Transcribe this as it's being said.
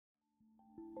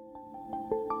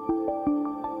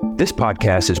This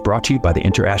podcast is brought to you by the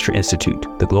InterAstra Institute,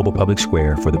 the global public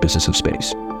square for the business of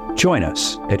space. Join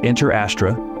us at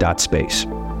interastra.space.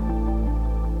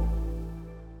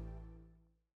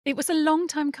 It was a long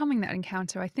time coming, that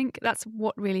encounter. I think that's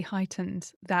what really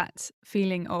heightened that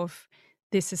feeling of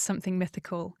this is something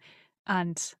mythical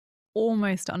and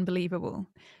almost unbelievable,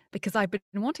 because I've been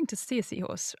wanting to see a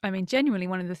seahorse. I mean, genuinely,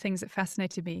 one of the things that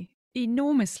fascinated me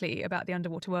enormously about the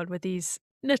underwater world were these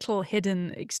little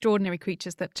hidden extraordinary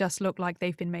creatures that just look like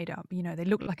they've been made up. You know, they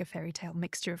look like a fairy tale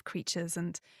mixture of creatures,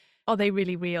 and are they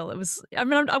really real?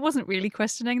 I wasn't really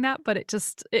questioning that, but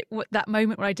that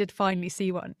moment where I did finally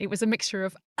see one, it was a mixture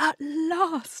of, at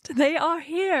last, they are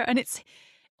here. And it's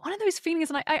one of those feelings,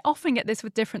 and I often get this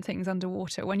with different things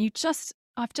underwater, when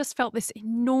I've just felt this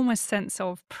enormous sense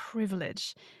of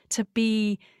privilege to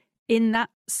be in that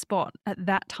spot at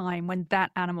that time when that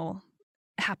animal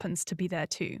happens to be there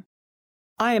too.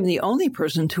 I am the only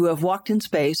person to have walked in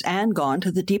space and gone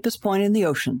to the deepest point in the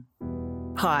ocean.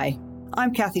 Hi,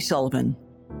 I'm Kathy Sullivan,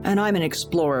 and I'm an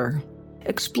explorer.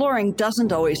 Exploring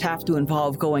doesn't always have to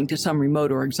involve going to some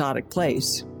remote or exotic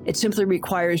place. It simply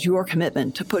requires your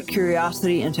commitment to put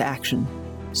curiosity into action.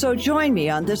 So join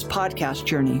me on this podcast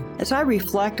journey as I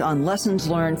reflect on lessons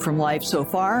learned from life so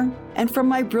far and from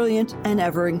my brilliant and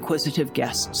ever-inquisitive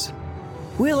guests.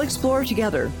 We'll explore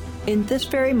together in this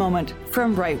very moment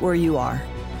from right where you are.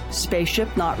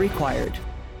 Spaceship not required.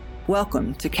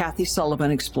 Welcome to Kathy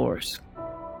Sullivan Explores.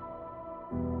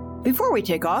 Before we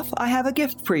take off, I have a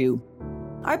gift for you.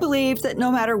 I believe that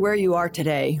no matter where you are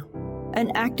today,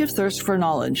 an active thirst for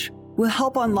knowledge will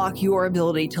help unlock your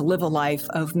ability to live a life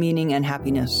of meaning and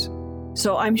happiness.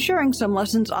 So I'm sharing some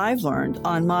lessons I've learned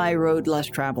on my road less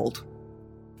traveled.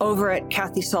 Over at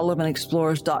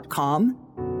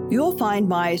KathySullivanExplores.com, you'll find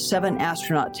my 7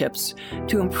 astronaut tips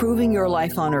to improving your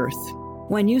life on Earth.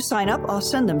 When you sign up, I'll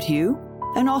send them to you,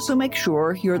 and also make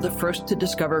sure you're the first to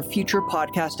discover future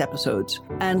podcast episodes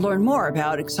and learn more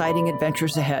about exciting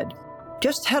adventures ahead.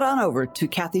 Just head on over to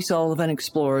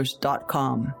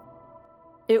KathySullivanExplores.com.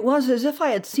 It was as if I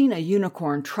had seen a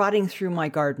unicorn trotting through my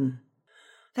garden.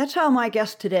 That's how my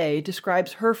guest today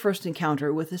describes her first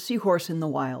encounter with a seahorse in the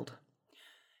wild.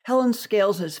 Helen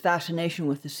Scales' fascination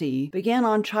with the sea began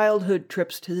on childhood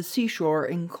trips to the seashore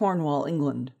in Cornwall,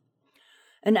 England.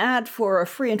 An ad for a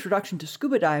free introduction to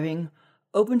scuba diving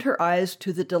opened her eyes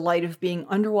to the delight of being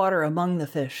underwater among the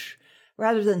fish,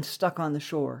 rather than stuck on the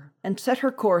shore, and set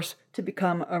her course to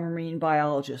become a marine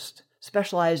biologist,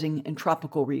 specializing in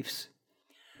tropical reefs.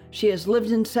 She has lived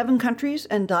in 7 countries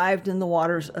and dived in the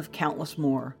waters of countless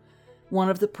more, one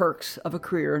of the perks of a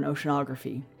career in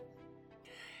oceanography.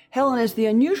 Helen is the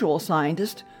unusual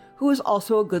scientist who is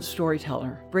also a good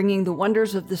storyteller, bringing the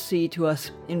wonders of the sea to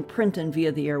us in print and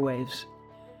via the airwaves.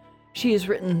 She has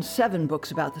written 7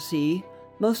 books about the sea,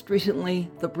 most recently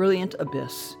The Brilliant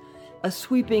Abyss, a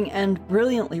sweeping and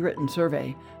brilliantly written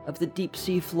survey of the deep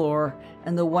sea floor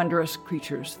and the wondrous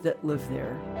creatures that live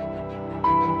there.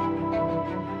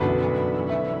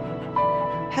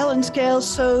 Helen Scales,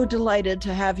 so delighted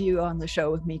to have you on the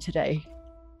show with me today.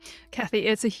 Kathy,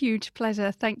 it's a huge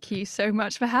pleasure. Thank you so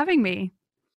much for having me.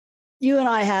 You and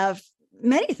I have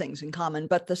many things in common,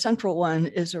 but the central one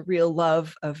is a real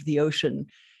love of the ocean.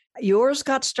 Yours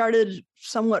got started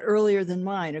somewhat earlier than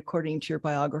mine, according to your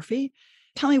biography.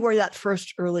 Tell me where that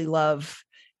first early love,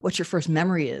 what your first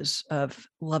memory is of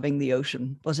loving the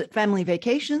ocean. Was it family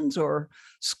vacations or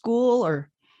school, or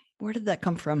where did that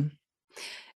come from?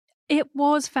 It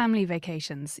was family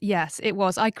vacations. Yes, it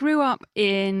was. I grew up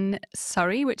in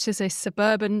Surrey, which is a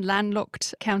suburban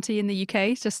landlocked county in the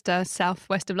UK, just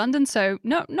southwest of London. So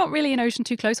not really an ocean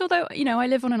too close, although, I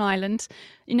live on an island.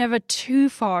 You're never too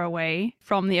far away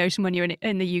from the ocean when you're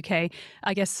in the UK,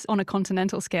 I guess on a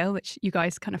continental scale, which you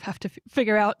guys kind of have to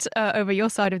figure out over your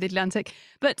side of the Atlantic.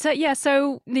 But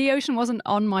so the ocean wasn't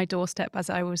on my doorstep as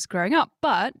I was growing up,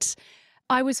 but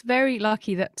I was very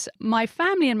lucky that my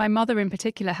family, and my mother in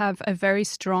particular, have a very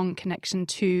strong connection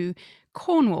to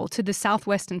Cornwall, to the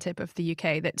southwestern tip of the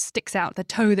UK that sticks out, the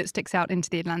toe that sticks out into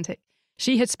the Atlantic.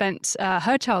 She had spent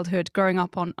her childhood growing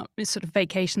up on sort of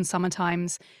vacation summer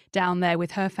times down there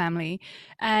with her family.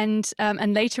 And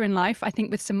later in life, I think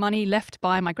with some money left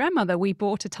by my grandmother, we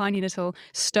bought a tiny little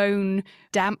stone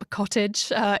damp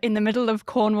cottage in the middle of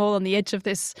Cornwall on the edge of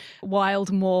this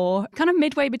wild moor, kind of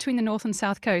midway between the north and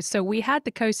south coast. So we had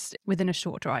the coast within a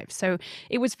short drive. So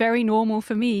it was very normal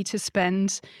for me to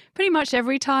spend pretty much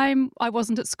every time I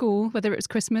wasn't at school, whether it was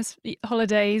Christmas,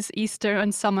 holidays, Easter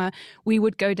and summer, we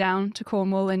would go down to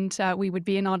Cornwall, and we would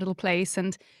be in our little place.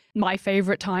 And my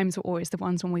favorite times were always the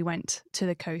ones when we went to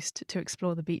the coast to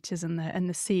explore the beaches and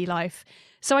the sea life.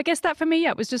 So I guess that for me,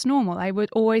 yeah, it was just normal. I would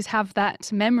always have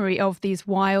that memory of these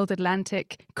wild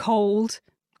Atlantic, cold,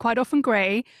 quite often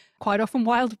grey, quite often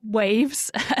wild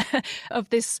waves of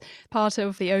this part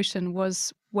of the ocean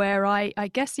was where I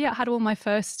guess, yeah, had all my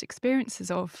first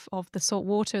experiences of the salt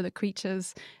water, the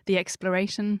creatures, the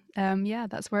exploration. Yeah,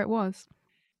 that's where it was.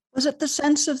 Was it the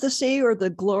sense of the sea or the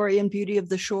glory and beauty of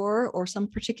the shore or some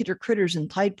particular critters in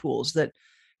tide pools that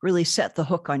really set the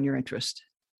hook on your interest?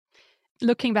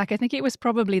 Looking back, I think it was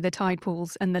probably the tide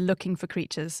pools and the looking for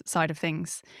creatures side of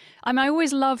things. I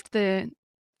always loved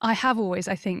I have always,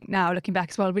 I think now looking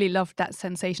back as well, really loved that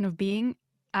sensation of being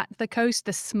at the coast,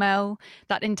 the smell,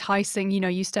 that enticing,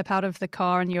 you step out of the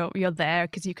car and you're there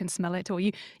because you can smell it.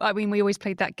 We always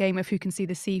played that game of who can see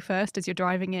the sea first as you're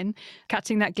driving in,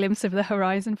 catching that glimpse of the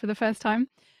horizon for the first time.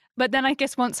 But then I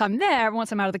guess once I'm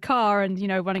out of the car and,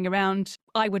 running around,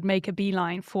 I would make a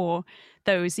beeline for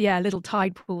those, little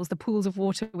tide pools, the pools of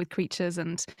water with creatures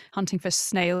and hunting for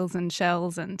snails and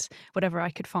shells and whatever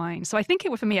I could find. So I think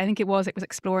it was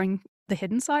exploring the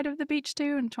hidden side of the beach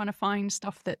too and trying to find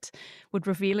stuff that would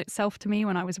reveal itself to me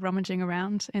when I was rummaging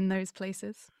around in those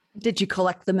places. Did you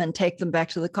collect them and take them back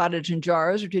to the cottage in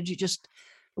jars, or did you just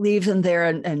leave them there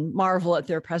and marvel at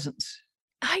their presence?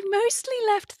 I mostly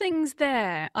left things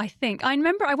there, I think. I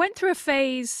remember I went through a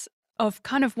phase of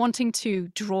kind of wanting to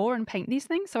draw and paint these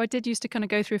things. So I did used to kind of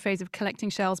go through a phase of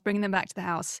collecting shells, bringing them back to the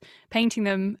house, painting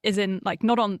them as in like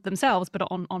not on themselves, but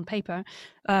on paper.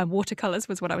 Watercolors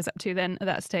was what I was up to then at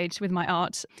that stage with my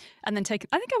art. And then I think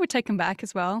I would take them back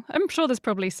as well. I'm sure there's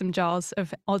probably some jars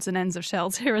of odds and ends of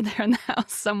shells here and there in the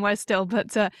house somewhere still,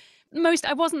 but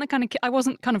I wasn't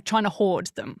kind of trying to hoard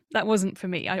them. That wasn't for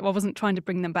me. I wasn't trying to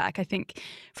bring them back. I think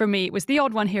for me, it was the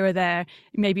odd one here or there,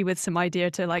 maybe with some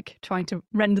idea to like trying to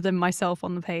render them myself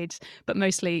on the page, but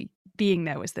mostly being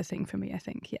there was the thing for me, I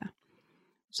think. Yeah.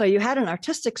 So you had an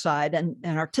artistic side and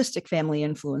artistic family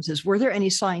influences. Were there any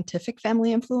scientific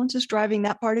family influences driving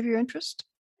that part of your interest?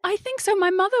 I think so.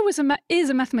 My mother is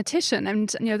a mathematician,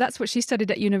 and that's what she studied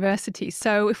at university.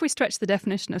 So if we stretch the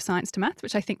definition of science to math,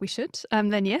 which I think we should,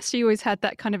 then yes, she always had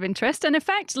that kind of interest. And in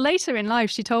fact, later in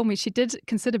life, she told me she did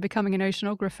consider becoming an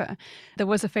oceanographer. There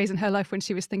was a phase in her life when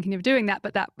she was thinking of doing that,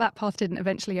 but that path didn't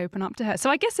eventually open up to her. So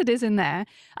I guess it is in there.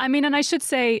 And I should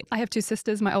say I have two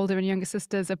sisters. My older and younger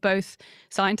sisters are both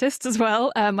scientists as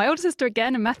well. My older sister,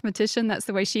 again, a mathematician. That's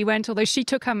the way she went, although she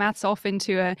took her maths off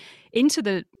into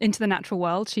the natural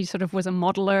world. She sort of was a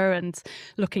modeler and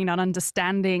looking at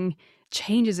understanding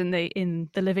changes in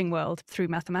the living world through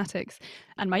mathematics.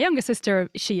 And my younger sister,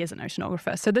 she is an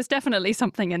oceanographer. So there's definitely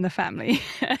something in the family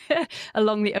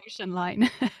along the ocean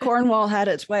line. Cornwall had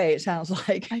its way, it sounds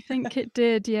like. I think it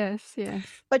did, yes.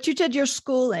 But you did your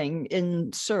schooling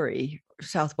in Surrey,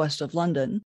 southwest of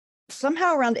London.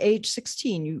 Somehow around age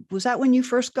 16, was that when you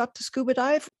first got to scuba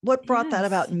dive? What brought that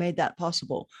about and made that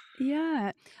possible?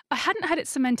 Yeah, I hadn't had it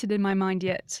cemented in my mind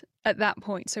yet at that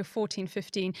point. So 14,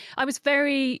 15. I was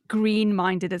very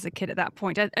green-minded as a kid at that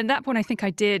point. At that point, I think I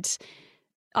did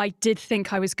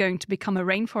think I was going to become a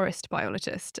rainforest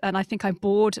biologist. And I think I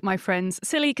bored my friends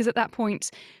silly because at that point,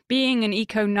 being an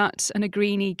eco nut and a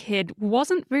greenie kid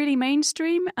wasn't really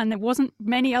mainstream. And there wasn't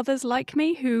many others like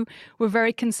me who were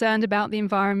very concerned about the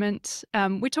environment.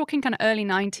 We're talking kind of early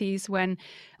 90s when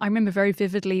I remember very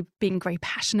vividly being very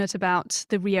passionate about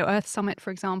the Rio Earth Summit,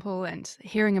 for example, and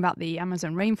hearing about the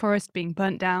Amazon rainforest being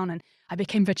burnt down. And I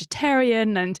became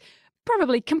vegetarian and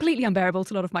probably completely unbearable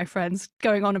to a lot of my friends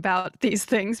going on about these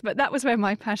things, but that was where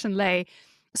my passion lay.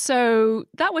 So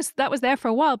that was there for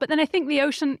a while. But then I think the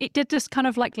ocean, it did just kind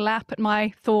of like lap at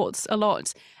my thoughts a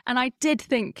lot. And I did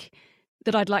think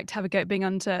that I'd like to have a go at being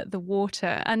under the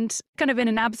water, and kind of in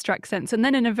an abstract sense. And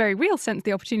then in a very real sense,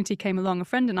 the opportunity came along. A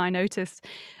friend and I noticed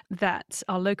that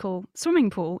our local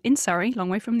swimming pool in Surrey, long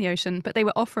way from the ocean, but they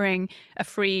were offering a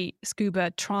free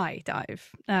scuba try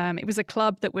dive. It was a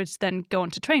club that would then go on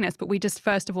to train us, but we just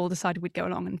first of all decided we'd go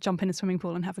along and jump in a swimming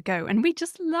pool and have a go. And we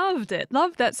just loved it,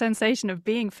 loved that sensation of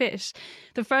being fish.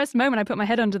 The first moment I put my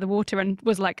head under the water and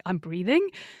was like, I'm breathing,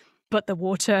 but the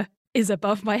water is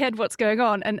above my head, what's going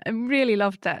on? And I really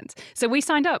loved that. So we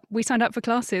signed up for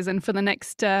classes, and for the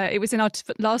next, it was in our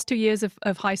last 2 years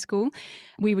of high school,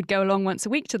 we would go along once a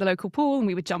week to the local pool and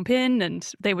we would jump in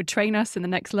and they would train us in the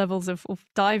next levels of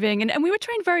diving. And we were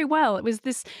trained very well. It was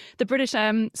the British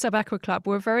Sub-Aqua Club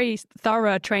were very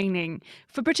thorough training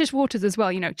for British waters as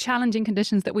well, challenging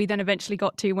conditions that we then eventually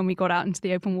got to when we got out into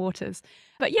the open waters.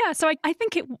 But yeah, so I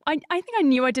think I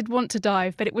knew I did want to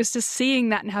dive, but it was just seeing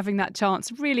that and having that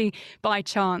chance really by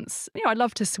chance, I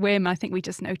love to swim. I think we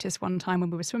just noticed one time when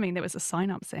we were swimming, there was a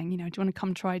sign up saying, do you want to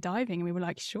come try diving? And we were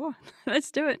like, sure,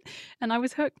 let's do it. And I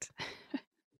was hooked.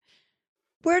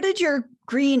 Where did your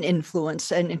green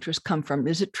influence and interest come from?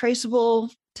 Is it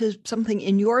traceable to something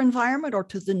in your environment or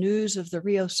to the news of the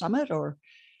Rio summit, or?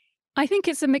 I think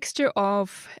it's a mixture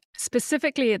of,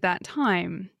 specifically at that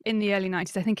time in the early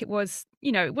 90s, I think it was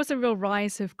a real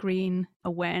rise of green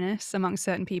awareness among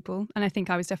certain people. And I think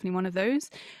I was definitely one of those.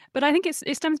 But I think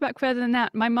it stems back further than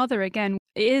that. My mother, again,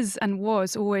 is and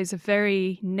was always a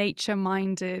very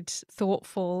nature-minded,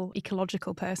 thoughtful,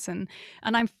 ecological person.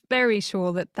 And I'm very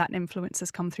sure that influence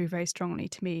has come through very strongly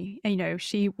to me.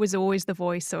 She was always the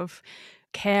voice of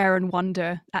care and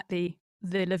wonder at the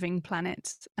living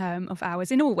planet of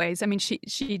ours in all ways. I mean,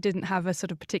 she didn't have a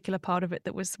sort of particular part of it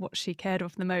that was what she cared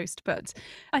of the most, but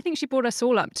I think she brought us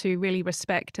all up to really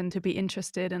respect and to be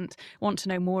interested and want to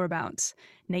know more about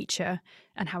nature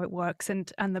and how it works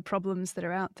and the problems that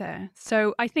are out there.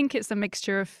 So I think it's a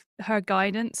mixture of her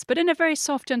guidance, but in a very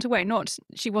soft, gentle way.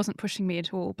 She wasn't pushing me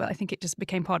at all, but I think it just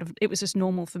became it was just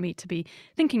normal for me to be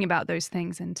thinking about those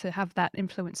things and to have that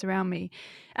influence around me.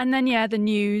 And then, the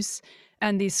news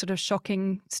and these sort of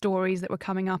shocking stories that were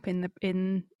coming up in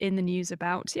the news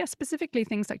about, specifically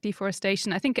things like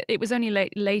deforestation. I think it was only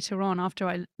later on, after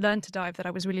I learned to dive, that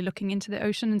I was really looking into the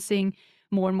ocean and seeing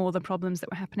more and more the problems that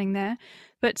were happening there.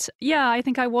 But I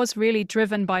think I was really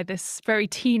driven by this very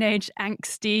teenage,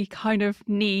 angsty kind of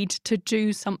need to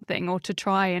do something or to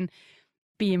try and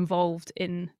be involved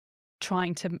in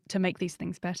trying to make these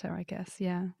things better, I guess.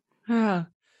 Yeah.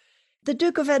 The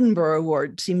Duke of Edinburgh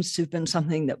Award seems to have been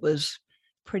something that was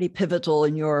pretty pivotal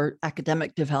in your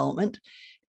academic development.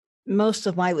 Most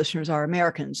of my listeners are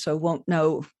Americans, so won't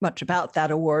know much about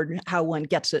that award, how one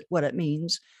gets it, what it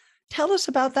means. Tell us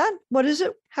about that. What is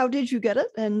it? How did you get it?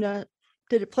 And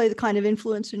did it play the kind of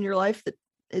influence in your life that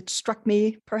it struck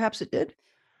me perhaps it did?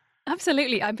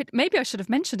 Absolutely. Maybe I should have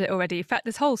mentioned it already. In fact,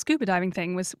 this whole scuba diving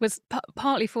thing was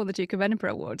partly for the Duke of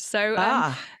Edinburgh Award. So,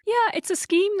 it's a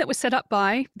scheme that was set up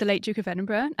by the late Duke of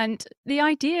Edinburgh. And the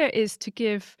idea is to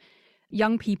give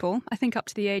young people, I think up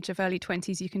to the age of early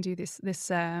 20s, you can do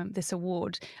this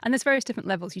award. And there's various different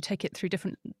levels. You take it through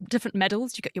different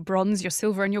medals. You get your bronze, your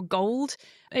silver, and your gold.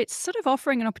 It's sort of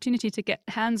offering an opportunity to get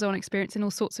hands-on experience in all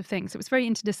sorts of things. So it's very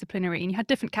interdisciplinary, and you had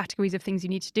different categories of things you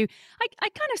need to do. I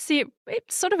kind of see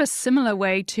it's sort of a similar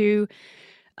way to,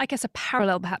 I guess, a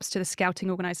parallel perhaps to the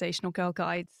scouting organisation or Girl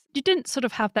Guides. You didn't sort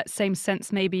of have that same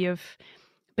sense maybe of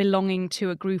belonging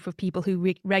to a group of people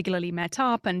who regularly met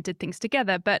up and did things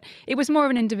together, but it was more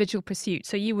of an individual pursuit.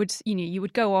 So you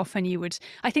would go off and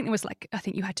I think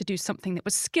you had to do something that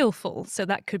was skillful. So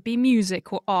that could be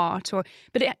music or art,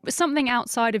 but it was something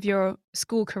outside of your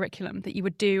school curriculum that you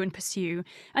would do and pursue.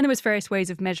 And there was various ways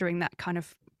of measuring that kind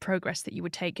of progress that you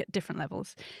would take at different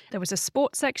levels. There was a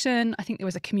sports section. I think there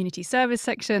was a community service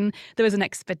section. There was an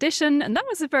expedition, and that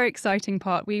was a very exciting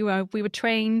part. We were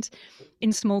trained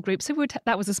in small groups. So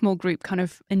that was a small group kind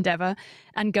of endeavor,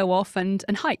 and go off and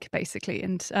hike basically.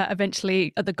 And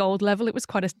eventually at the gold level, it was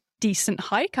quite a decent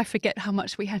hike. I forget how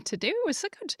much we had to do. It was so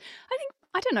good.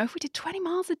 I don't know if we did 20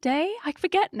 miles a day. I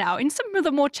forget now. In some of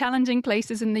the more challenging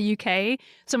places in the UK,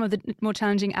 some of the more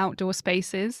challenging outdoor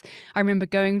spaces, I remember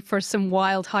going for some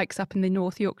wild hikes up in the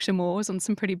North Yorkshire moors on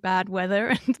some pretty bad weather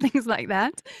and things like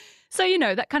that. So,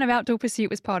 that kind of outdoor pursuit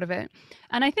was part of it.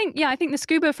 And I think the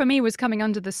scuba for me was coming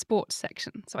under the sports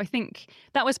section. So I think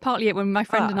that was partly it. When my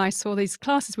friend and I saw these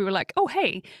classes, we were like, oh,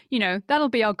 hey, that'll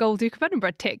be our gold Duke of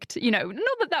Edinburgh ticked.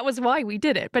 Not that was why we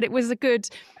did it, but it was a good,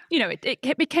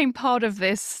 it became part of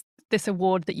this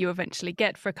award that you eventually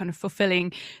get for kind of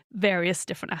fulfilling various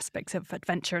different aspects of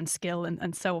adventure and skill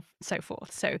and so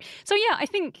forth. So I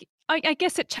think I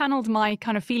guess it channeled my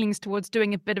kind of feelings towards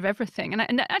doing a bit of everything.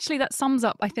 And actually that sums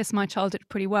up, I guess, my childhood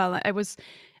pretty well. I was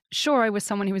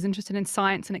someone who was interested in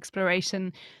science and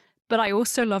exploration, but I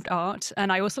also loved art,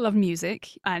 and I also loved music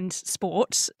and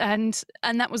sports. And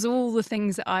that was all the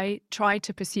things that I tried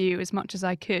to pursue as much as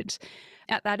I could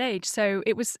at that age. So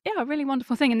it was, a really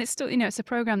wonderful thing. And it's still, it's a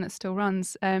program that still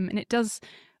runs. And it does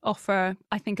offer,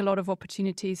 I think, a lot of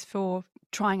opportunities for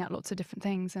trying out lots of different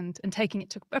things and taking it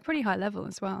to a pretty high level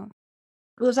as well.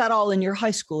 Was that all in your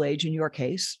high school age in your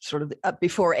case, sort of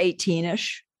before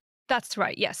 18-ish? That's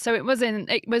right. Yes. So it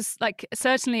was like,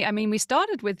 certainly, I mean, we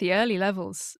started with the early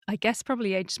levels, I guess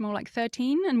probably aged more like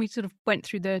 13. And we sort of went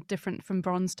through the different from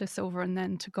bronze to silver and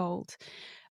then to gold.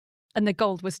 And the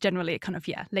gold was generally a kind of,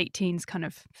 late teens kind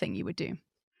of thing you would do.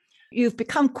 You've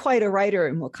become quite a writer,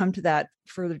 and we'll come to that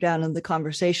further down in the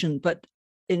conversation. But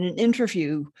in an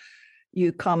interview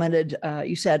You commented,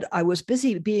 you said, I was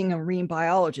busy being a marine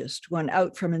biologist when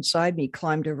out from inside me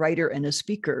climbed a writer and a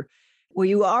speaker. Were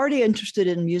you already interested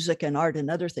in music and art and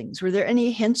other things? Were there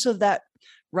any hints of that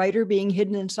writer being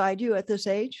hidden inside you at this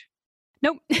age?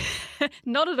 Nope,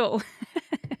 not at all.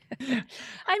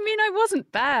 I mean, I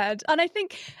wasn't bad. And I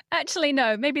think, actually,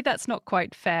 no, maybe that's not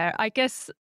quite fair. I guess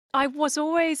I was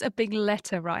always a big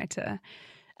letter writer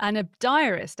and a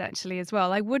diarist, actually, as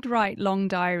well. I would write long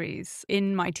diaries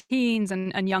in my teens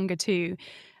and younger too.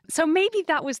 So maybe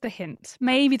that was the hint.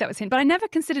 Maybe that was the hint. But I never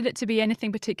considered it to be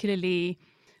anything particularly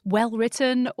well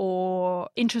written or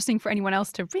interesting for anyone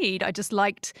else to read. I just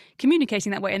liked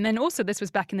communicating that way. And then also, this was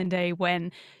back in the day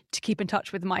when, to keep in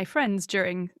touch with my friends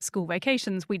during school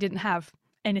vacations, we didn't have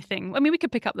anything. I mean, we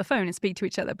could pick up the phone and speak to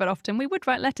each other, but often we would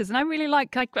write letters. And I really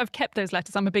I've kept those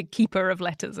letters. I'm a big keeper of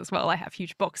letters as well. I have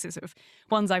huge boxes of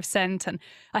ones I've sent. And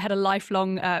I had a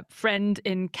lifelong friend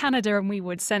in Canada, and we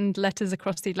would send letters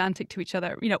across the Atlantic to each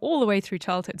other, all the way through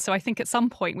childhood. So I think at some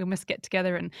point we must get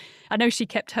together, and I know she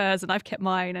kept hers and I've kept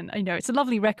mine. And, it's a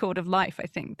lovely record of life, I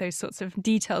think, those sorts of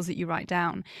details that you write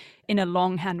down in a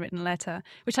long handwritten letter,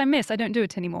 which I miss. I don't do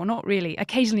it anymore. Not really.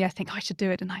 Occasionally I think I should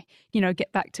do it and I,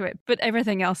 get back to it. But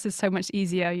everything else is so much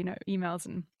easier, emails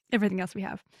and everything else we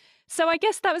have. So I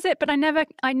guess that was it. But I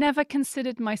never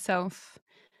considered myself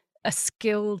a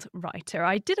skilled writer.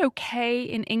 I did okay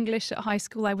in English at high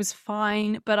school. I was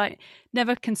fine, but I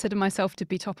never considered myself to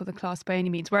be top of the class by any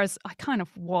means. Whereas I kind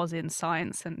of was in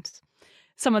science and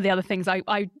some of the other things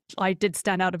I did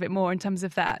stand out a bit more in terms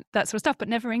of that sort of stuff, but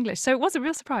never English. So it was a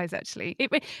real surprise, actually.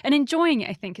 And enjoying it,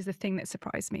 I think, is the thing that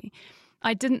surprised me.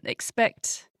 I didn't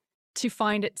expect to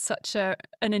find it such an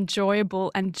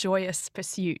enjoyable and joyous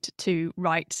pursuit to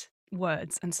write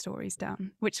words and stories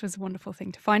down, which was a wonderful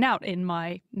thing to find out in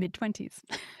my mid-20s.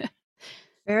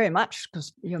 Very much,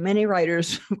 because many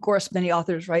writers, of course, many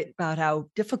authors write about how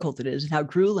difficult it is and how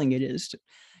grueling it is to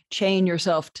chain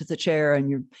yourself to the chair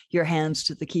and your hands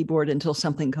to the keyboard until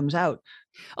something comes out.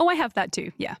 Oh, I have that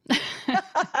too. Yeah.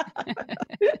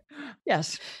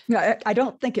 Yes. I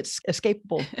don't think it's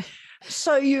escapable.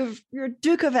 So you're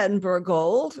Duke of Edinburgh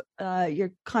Gold.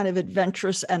 You're kind of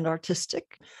adventurous and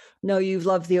artistic. No, you've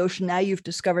loved the ocean. Now you've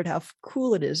discovered how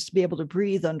cool it is to be able to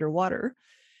breathe underwater.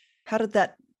 How did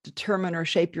that determine or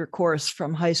shape your course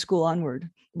from high school onward?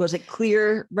 Was it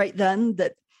clear right then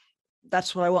that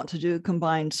that's what I want to do,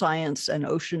 combine science and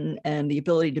ocean and the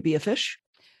ability to be a fish?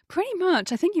 Pretty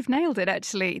much. I think you've nailed it,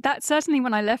 actually. That certainly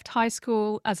when I left high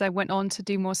school, as I went on to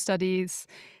do more studies,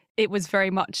 it was very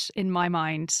much in my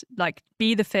mind, like,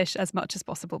 be the fish as much as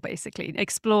possible, basically.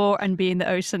 Explore and be in the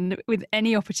ocean with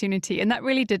any opportunity. And that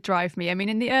really did drive me. I mean,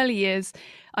 in the early years,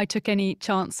 I took any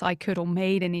chance I could, or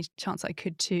made any chance I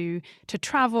could, to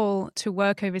travel, to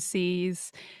work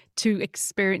overseas, to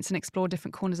experience and explore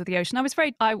different corners of the ocean.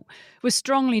 I was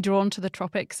strongly drawn to the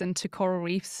tropics and to coral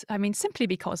reefs. I mean, simply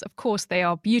because, of course, they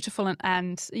are beautiful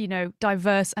and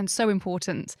diverse and so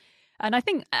important. And I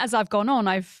think as I've gone on,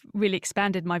 I've really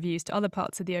expanded my views to other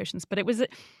parts of the oceans. But it was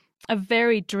a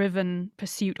very driven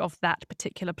pursuit of that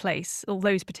particular place, or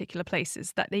those particular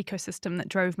places, that ecosystem that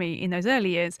drove me in those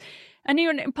early years. And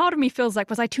part of me feels like,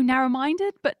 was I too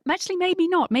narrow-minded? But actually, maybe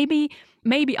not. Maybe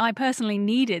I personally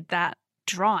needed that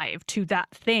drive to that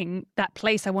thing, that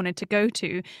place I wanted to go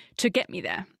to get me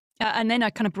there. And then I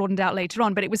kind of broadened out later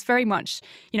on, but it was very much,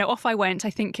 off I went.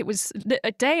 I think it was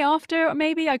a day after,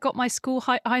 maybe, I got my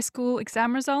high school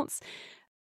exam results.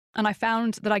 And I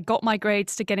found that I got my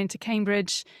grades to get into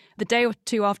Cambridge. The day or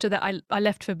two after that, I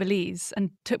left for Belize and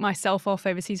took myself off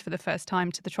overseas for the first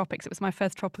time to the tropics. It was my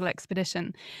first tropical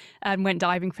expedition, and went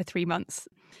diving for 3 months.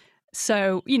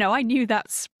 So, I knew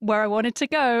that's where I wanted to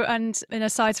go. And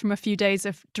aside from a few days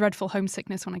of dreadful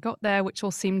homesickness when I got there, which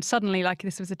all seemed suddenly like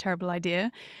this was a terrible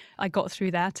idea, I got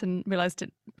through that and realized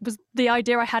it was the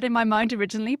idea I had in my mind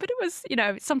originally. But it was,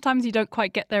 sometimes you don't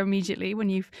quite get there immediately when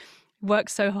you've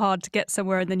worked so hard to get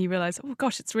somewhere, and then you realize, oh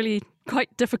gosh, it's really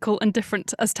quite difficult and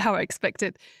different as to how I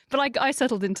expected. But I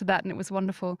settled into that, and it was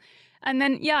wonderful. And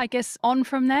then, I guess on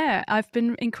from there, I've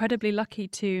been incredibly lucky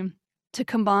to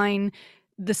combine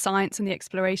the science and the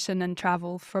exploration and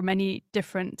travel for many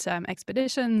different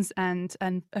expeditions, and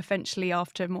eventually,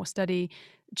 after more study,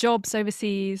 jobs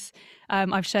overseas.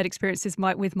 I've shared experiences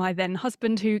with my then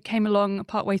husband, who came along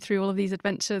partway through all of these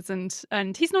adventures,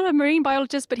 and he's not a marine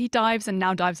biologist, but he dives, and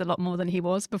now dives a lot more than he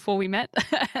was before we met.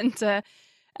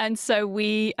 And so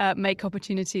we make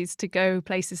opportunities to go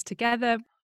places together,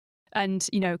 and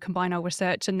combine our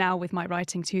research. And now with my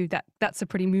writing too, that's a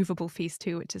pretty movable feast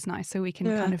too, which is nice. So we can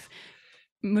kind of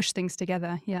mush things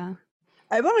together. Yeah.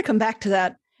 I want to come back to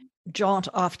that jaunt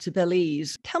off to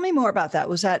Belize. Tell me more about that.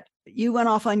 Was that you went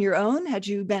off on your own? Had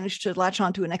you managed to latch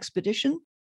onto an expedition?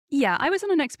 Yeah, I was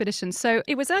on an expedition. So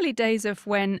it was early days of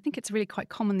when I think it's really quite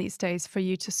common these days for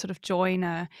you to sort of join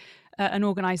an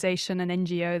organization, an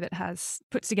NGO that has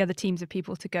puts together teams of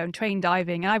people to go and train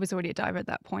diving. And I was already a diver at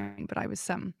that point, but I was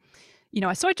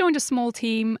so I joined a small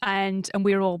team and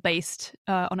we were all based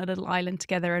on a little island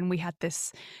together, and we had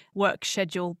this work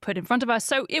schedule put in front of us.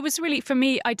 So it was really, for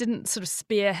me, I didn't sort of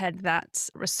spearhead that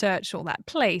research or that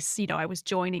place. I was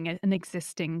joining an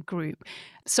existing group.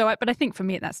 But I think for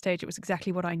me at that stage, it was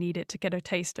exactly what I needed to get a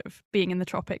taste of being in the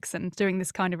tropics and doing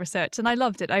this kind of research. And I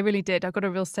loved it. I really did. I got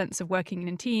a real sense of working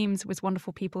in teams. It was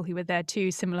wonderful people who were there too,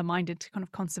 similar-minded kind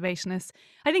of conservationists.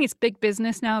 I think it's big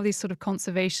business now, these sort of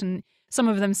conservation. Some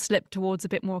of them slip towards a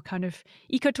bit more kind of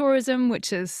ecotourism,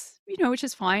 which is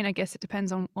fine. I guess it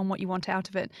depends on what you want out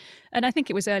of it. And I think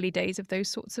it was early days of those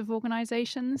sorts of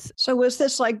organizations. So was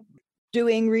this like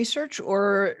doing research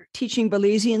or teaching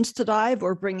Belizeans to dive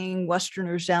or bringing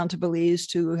Westerners down to Belize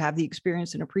to have the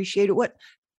experience and appreciate it? What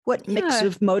mix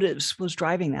of motives was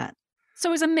driving that? So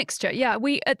it was a mixture. Yeah,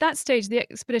 at that stage, the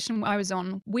expedition I was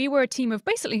on, we were a team of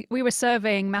we were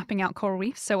surveying, mapping out coral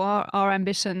reefs. So our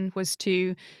ambition was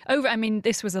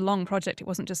this was a long project. It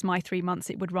wasn't just my 3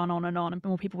 months. It would run on and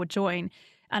more people would join.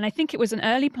 And I think it was an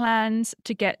early plan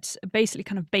to get basically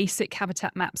kind of basic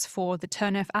habitat maps for the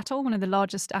Turnerf Atoll, one of the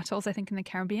largest atolls, I think, in the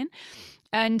Caribbean.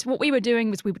 And what we were doing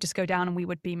was we would just go down and we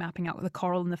would be mapping out the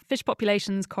coral and the fish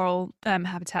populations, coral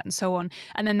habitat and so on.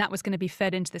 And then that was going to be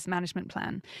fed into this management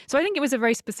plan. So I think it was a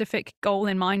very specific goal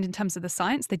in mind in terms of the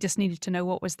science. They just needed to know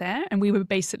what was there. And we were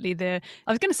basically the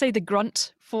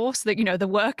grunt force, the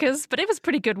workers, but it was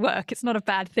pretty good work. It's not a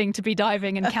bad thing to be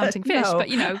diving and counting fish, No.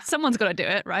 But someone's got to do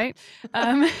it, right?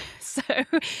 So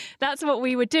that's what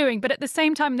we were doing. But at the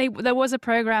same time, there was a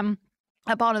program.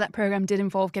 A part of that program did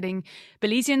involve getting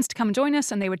Belizeans to come and join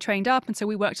us, and they were trained up. And so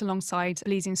we worked alongside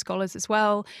Belizean scholars as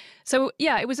well. So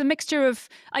yeah, it was a mixture of,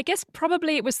 I guess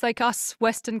probably it was like us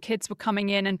Western kids were coming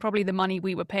in, and probably the money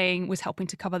we were paying was helping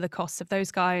to cover the costs of those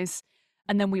guys.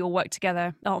 And then we all worked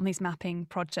together on these mapping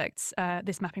projects,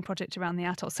 this mapping project around the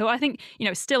atoll. So I think,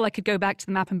 still I could go back to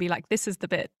the map and be like, this is the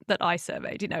bit that I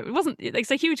surveyed. It wasn't, it's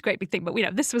a huge, great big thing, but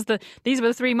these were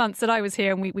the 3 months that I was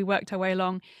here, and we worked our way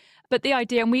along. But the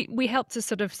idea, and we helped to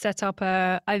sort of set up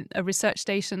a research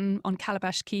station on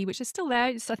Calabash Key, which is still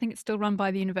there. I think it's still run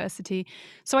by the university.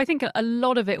 So I think a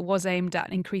lot of it was aimed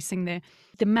at increasing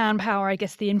the manpower, I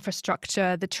guess, the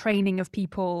infrastructure, the training of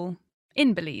people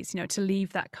in Belize, to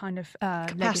leave that kind of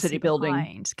capacity building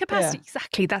behind. Capacity, yeah.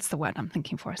 Exactly. That's the word I'm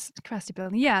thinking for us. Capacity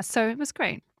building. Yeah. So it was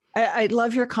great. I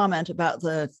love your comment about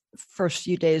the first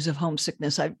few days of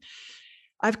homesickness.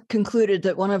 I've concluded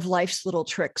that one of life's little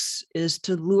tricks is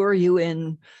to lure you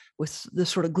in with the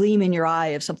sort of gleam in your eye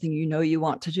of something you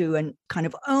want to do. And kind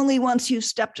of only once you've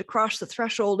stepped across the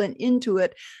threshold and into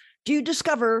it, do you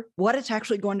discover what it's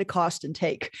actually going to cost and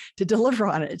take to deliver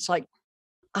on it. It's like,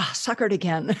 suckered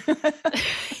again.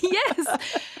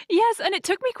 Yes. And it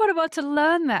took me quite a while to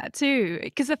learn that too,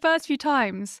 because the first few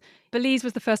times, Belize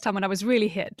was the first time when I was really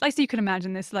hit. Like, so you can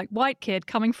imagine this like white kid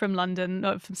coming from London,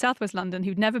 from Southwest London,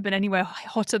 who'd never been anywhere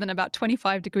hotter than about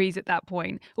 25 degrees at that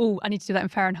point. Oh, I need to do that in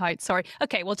Fahrenheit. Sorry.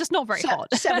 Okay, well, just not very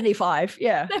hot. 75,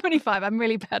 yeah. 75. I'm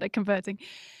really bad at converting.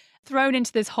 Thrown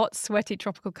into this hot, sweaty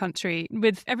tropical country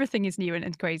with everything is new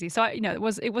and crazy. So, it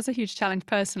was a huge challenge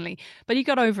personally, but you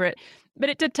got over it. But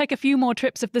it did take a few more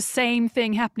trips of the same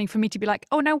thing happening for me to be like,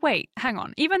 oh, no, wait, hang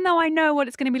on. Even though I know what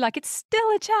it's going to be like, it's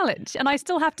still a challenge. And I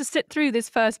still have to sit through this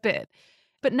first bit.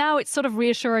 But now it's sort of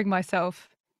reassuring myself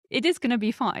it is going to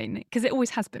be fine, because it always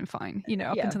has been fine,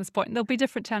 up until this point. And there'll be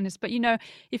different challenges. But,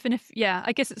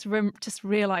 I guess it's just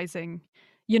realizing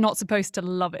you're not supposed to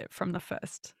love it from the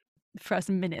first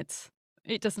minutes.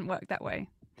 It doesn't work that way.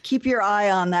 Keep your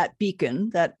eye on that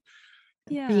beacon, that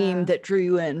beam that drew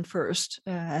you in first,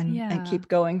 and keep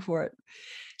going for it.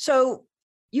 So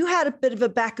you had a bit of a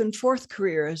back and forth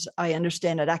career, as I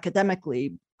understand it,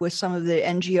 academically, with some of the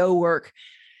NGO work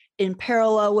in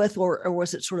parallel with, or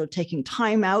was it sort of taking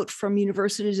time out from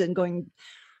universities and going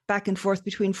back and forth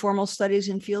between formal studies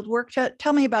and field work?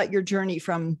 Tell me about your journey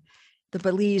from the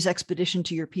Belize expedition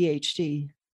to your PhD.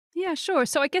 Yeah, sure.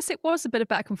 So I guess it was a bit of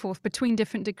back and forth between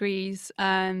different degrees.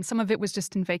 Some of it was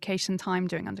just in vacation time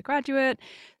during undergraduate.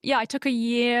 Yeah, I took a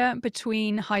year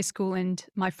between high school and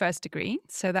my first degree.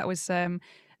 So that was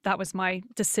my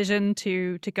decision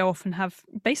to go off and have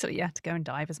to go and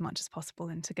dive as much as possible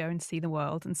and to go and see the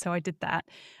world. And so I did that.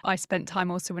 I spent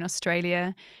time also in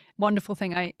Australia. Wonderful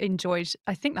thing I enjoyed.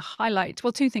 I think the highlight,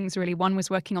 two things really. One was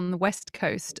working on the west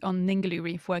coast on Ningaloo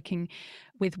Reef, working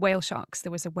with whale sharks.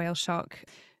 There was a whale shark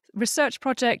research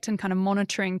project and kind of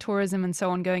monitoring tourism and so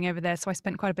on going over there. So I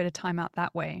spent quite a bit of time out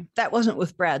that way. That wasn't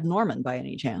with Brad Norman by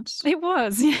any chance? It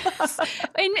was, yes.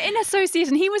 in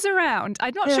association, he was around.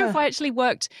 I'm not sure if I actually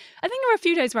worked. I think there were a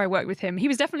few days where I worked with him. He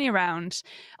was definitely around.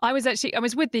 I was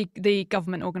with the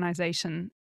government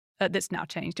organization that's now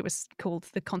changed. It was called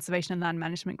the Conservation and Land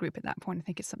Management Group at that point. I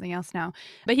think it's something else now.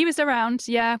 But he was around.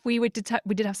 Yeah, we did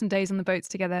have some days on the boats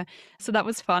together, so that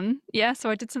was fun. Yeah,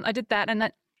 so I did that, and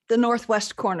that. The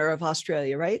northwest corner of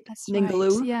Australia, right? That's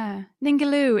Ningaloo. Right. Yeah,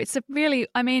 Ningaloo. It's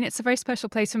a very special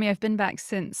place for me. I've been back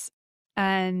since,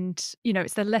 and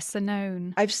it's the lesser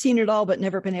known. I've seen it all, but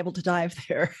never been able to dive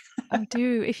there. Oh,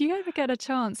 do if you ever get a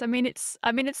chance.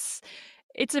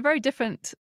 It's a very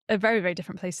different. A very, very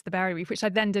different place to the Barrier Reef, which I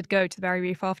then did go to the Barrier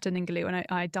Reef after Ningaloo, and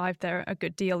I dived there a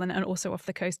good deal, and also off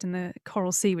the coast in the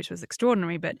Coral Sea, which was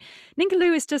extraordinary. But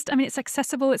Ningaloo is just, it's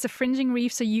accessible. It's a fringing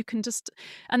reef, so you can just,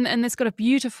 and it's got a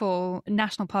beautiful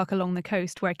national park along the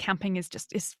coast where camping is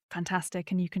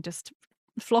fantastic, and you can just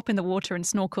flop in the water and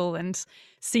snorkel and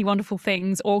see wonderful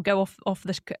things, or go off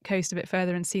the coast a bit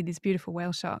further and see these beautiful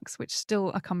whale sharks, which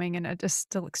still are coming and are just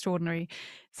still extraordinary.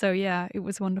 So yeah, it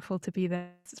was wonderful to be there.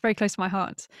 It's very close to my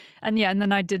heart. And yeah, and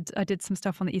then I did some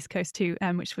stuff on the East Coast too,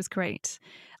 which was great.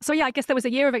 So yeah, I guess there was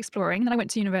a year of exploring. Then I went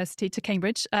to university, to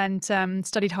Cambridge, and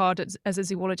studied hard as a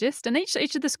zoologist. And each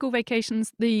of the school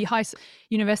vacations, the high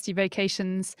university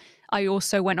vacations, I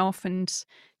also went off and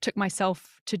took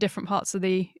myself to different parts of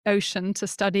the ocean to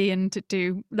study and to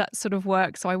do that sort of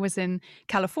work. So I was in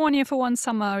California for one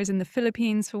summer. I was in the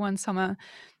Philippines for one summer.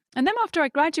 And then after I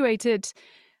graduated,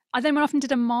 I then went off and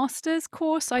did a master's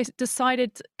course. I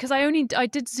decided, because I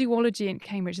did zoology in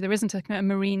Cambridge. There isn't a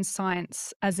marine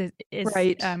science as it is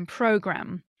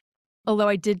program. Although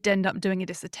I did end up doing a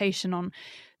dissertation on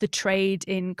the trade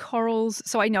in corals.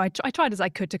 So I tried as I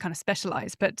could to kind of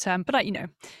specialize, but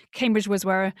Cambridge was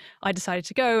where I decided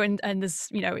to go, and there's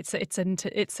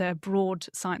it's a broad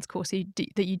science course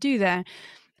that you do there.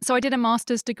 So I did a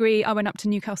master's degree. I went up to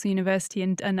Newcastle University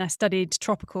and I studied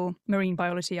tropical marine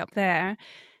biology up there,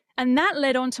 and that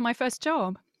led on to my first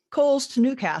job. Coals to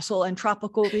Newcastle and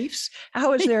tropical reefs.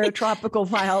 How is there a tropical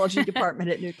biology department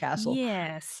at Newcastle?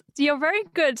 Yes. You're very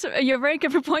good. You're very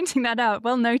good for pointing that out.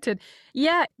 Well noted.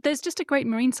 Yeah, there's just a great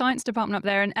marine science department up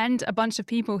there, and a bunch of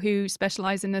people who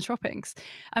specialize in the tropics.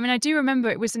 I do remember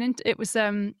it was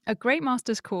a great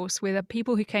master's course with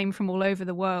people who came from all over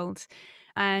the world,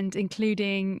 and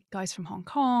including guys from Hong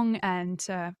Kong and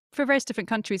for various different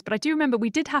countries. But I do remember we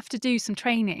did have to do some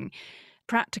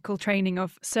practical training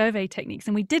of survey techniques,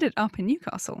 and we did it up in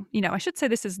Newcastle. I should say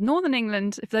this is Northern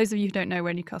England. If those of you who don't know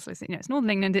where Newcastle is, it's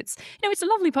Northern England. It's it's a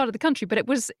lovely part of the country, but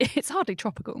it's hardly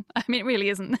tropical. It really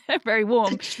isn't very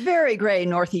warm. It's very grey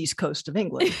northeast coast of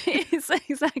England.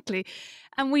 Exactly.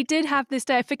 And we did have this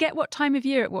day, I forget what time of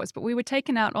year it was, but we were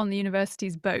taken out on the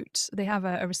university's boat. They have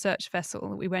a research vessel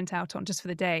that we went out on just for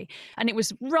the day. And it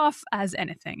was rough as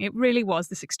anything. It really was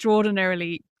this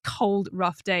extraordinarily cold,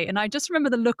 rough day. And I just remember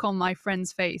the look on my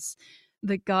friend's face,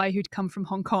 the guy who'd come from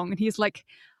Hong Kong. And he's like,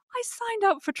 I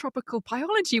signed up for tropical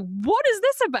biology. What is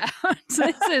this about?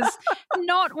 This is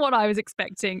not what I was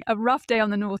expecting. A rough day on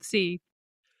the North Sea.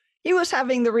 He was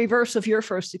having the reverse of your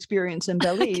first experience in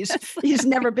Belize. He's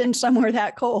never been somewhere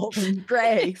that cold and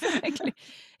grey. Exactly.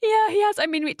 Yeah, he has.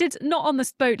 We did not on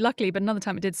this boat, luckily, but another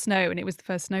time it did snow, and it was the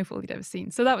first snowfall he'd ever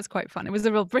seen. So that was quite fun. It was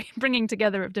a real bringing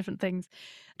together of different things.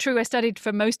 True, I studied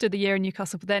for most of the year in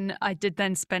Newcastle, but then I did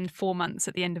spend 4 months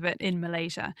at the end of it in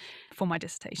Malaysia for my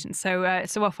dissertation. So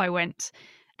off I went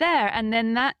there, and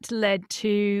then that led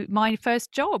to my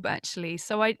first job, actually.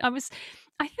 So I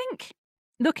think,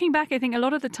 looking back, I think a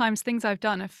lot of the times things I've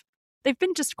done they've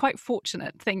been just quite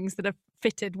fortunate things that have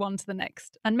fitted one to the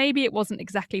next. And maybe it wasn't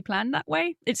exactly planned that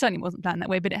way. It certainly wasn't planned that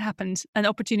way, but it happened, and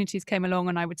opportunities came along,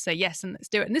 and I would say yes, and let's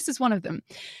do it. And this is one of them.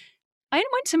 I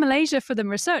went to Malaysia for the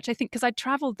research, I think, because I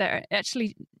traveled there.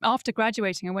 Actually, after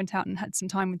graduating, I went out and had some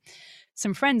time with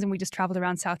some friends, and we just traveled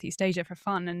around Southeast Asia for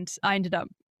fun. And I ended up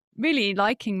really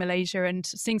liking Malaysia and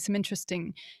seeing some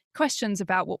interesting questions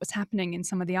about what was happening in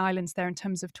some of the islands there in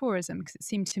terms of tourism, because it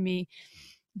seemed to me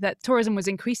that tourism was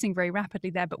increasing very rapidly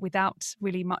there, but without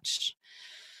really much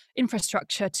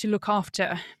infrastructure to look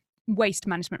after waste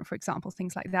management, for example,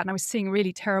 things like that. And I was seeing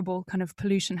really terrible kind of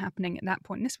pollution happening at that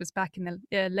point. And this was back in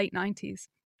the late 90s.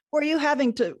 Were you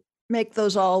having to make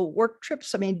those all work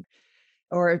trips?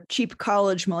 Or cheap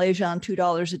college Malaysia on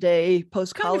 $2 a day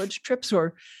post-college trips?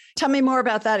 Or tell me more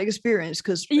about that experience,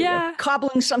 because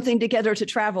cobbling something together to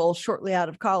travel shortly out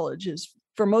of college is,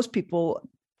 for most people,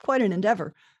 quite an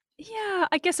endeavor. Yeah,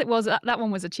 I guess it was. That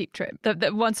one was a cheap trip. The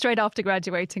one straight after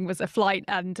graduating was a flight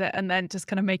and then just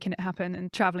kind of making it happen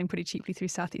and traveling pretty cheaply through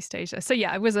Southeast Asia. So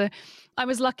yeah, I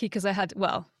was lucky because I had,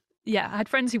 well, yeah, I had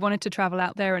friends who wanted to travel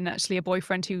out there and actually a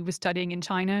boyfriend who was studying in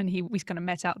China and we kind of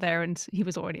met out there and he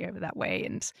was already over that way.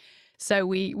 And so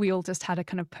we all just had a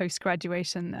kind of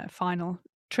post-graduation final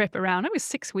trip around. It was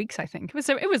 6 weeks, I think. It was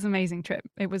an amazing trip.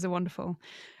 It was a wonderful,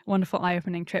 wonderful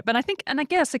eye-opening trip. And I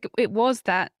guess it was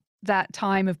that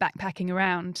time of backpacking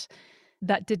around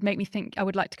that did make me think I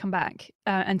would like to come back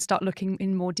and start looking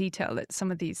in more detail at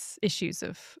some of these issues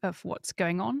of what's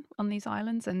going on these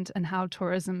islands and how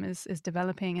tourism is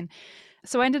developing. And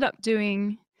so I ended up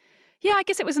doing, yeah, I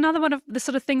guess it was another one of the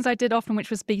sort of things I did often, which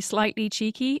was be slightly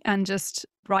cheeky and just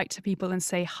write to people and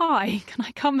say, hi, can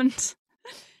I come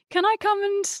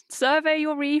and survey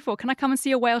your reef, or can I come and see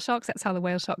your whale sharks? That's how the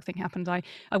whale shark thing happened. I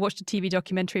watched a TV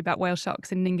documentary about whale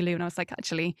sharks in Ningaloo and I was like,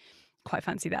 actually, quite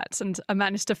fancy that. And I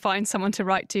managed to find someone to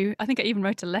write to. I think I even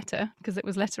wrote a letter because it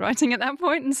was letter writing at that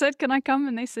point and said, can I come?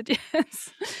 And they said, yes.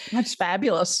 That's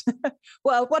fabulous.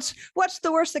 Well, what's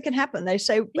the worst that can happen? They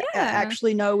say, Yeah.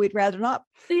 actually, no, we'd rather not.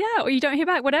 Yeah, or you don't hear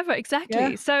back, whatever,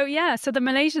 exactly. Yeah. So the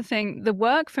Malaysia thing, the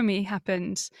work for me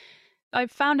happened. I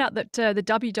found out that the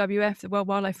WWF, the World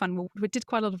Wildlife Fund, we did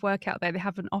quite a lot of work out there. They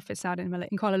have an office out in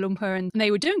Kuala Lumpur, and they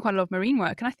were doing quite a lot of marine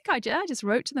work. And I think I just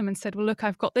wrote to them and said, well, look,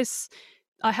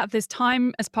 I have this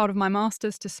time as part of my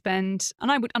master's to spend,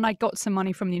 and I got some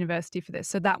money from the university for this.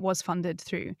 So that was funded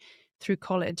through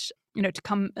college, to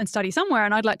come and study somewhere.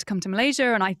 And I'd like to come to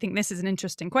Malaysia. And I think this is an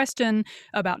interesting question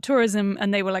about tourism.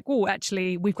 And they were like, oh,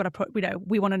 actually, we've got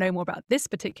we want to know more about this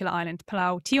particular island,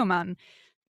 Pulau Tioman.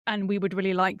 And we would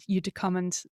really like you to come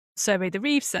and survey the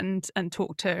reefs and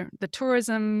talk to the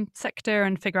tourism sector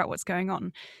and figure out what's going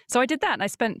on. So I did that. I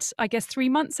spent, I guess, 3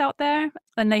 months out there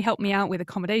and they helped me out with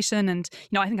accommodation. And,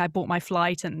 I think I bought my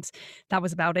flight and that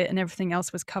was about it. And everything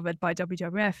else was covered by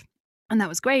WWF. And that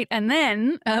was great. And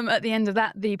then at the end of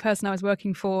that, the person I was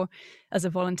working for as a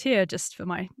volunteer just for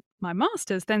my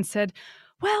master's then said,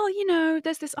 well,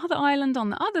 there's this other island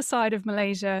on the other side of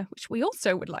Malaysia, which we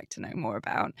also would like to know more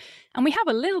about. And we have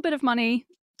a little bit of money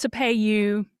to pay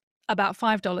you about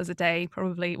 $5 a day,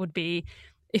 probably it would be,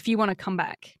 if you want to come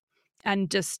back and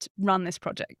just run this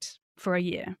project for a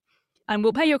year. And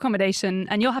we'll pay your accommodation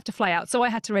and you'll have to fly out. So I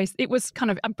had to raise, it was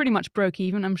I'm pretty much broke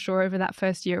even, I'm sure, over that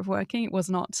first year of working. It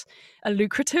was not a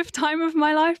lucrative time of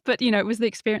my life, but, it was the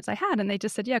experience I had. And they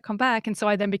just said, yeah, come back. And so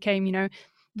I then became,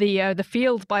 the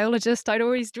field biologist I'd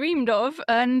always dreamed of.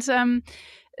 And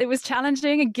it was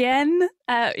challenging again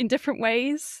in different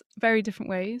ways, very different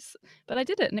ways. But I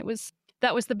did it. And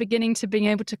that was the beginning to being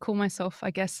able to call myself,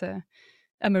 I guess, a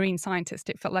marine scientist.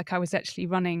 It felt like I was actually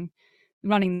running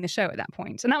the show at that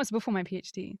point. And that was before my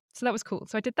PhD. So that was cool.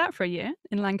 So I did that for a year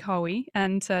in Langkawi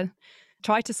and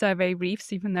tried to survey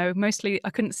reefs, even though mostly I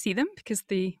couldn't see them because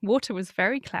the water was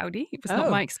very cloudy. It was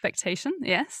not my expectation.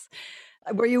 Yes.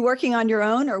 Were you working on your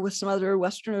own or with some other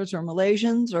Westerners or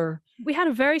Malaysians or? We had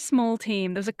a very small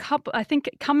team. There's a couple, I think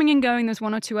coming and going, there's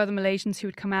one or two other Malaysians who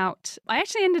would come out. I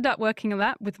actually ended up working on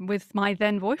that with my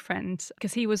then boyfriend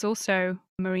because he was also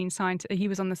a marine scientist. He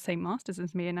was on the same master's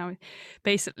as me. And I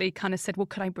basically kind of said, well,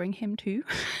 could I bring him too?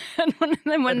 And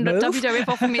then when WWF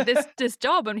offered me this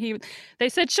job and they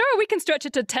said, sure, we can stretch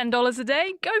it to $10 a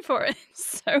day. Go for it.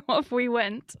 So off we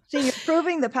went. So you're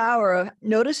proving the power of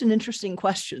notice an interesting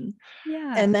question.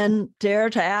 Yeah. And then dare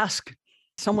to ask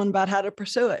someone about how to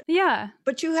pursue it. Yeah.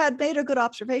 But you had made a good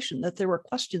observation that there were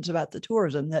questions about the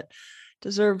tourism that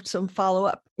deserved some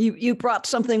follow-up. You brought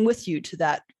something with you to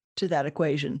that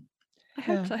equation. I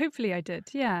hope so. Hopefully I did.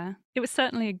 Yeah. It was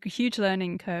certainly a huge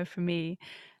learning curve for me.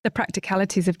 The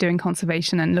practicalities of doing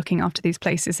conservation and looking after these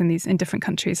places in different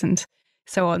countries and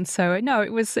so on. So no,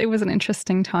 it was an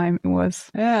interesting time. It was.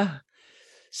 Yeah.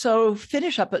 So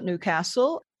finish up at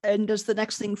Newcastle. And does the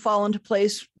next thing fall into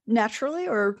place naturally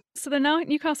or? So the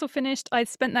Newcastle finished. I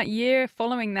spent that year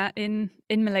following that in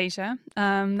Malaysia.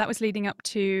 That was leading up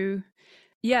to,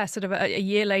 sort of a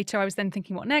year later, I was then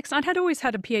thinking, what next? I'd always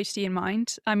had a PhD in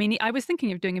mind. I mean, I was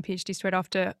thinking of doing a PhD straight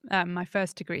after my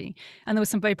first degree. And there was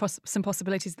some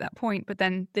possibilities at that point. But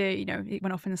then, it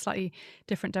went off in a slightly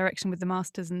different direction with the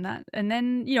masters and that. And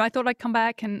then, I thought I'd come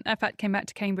back and in fact came back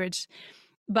to Cambridge,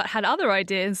 but had other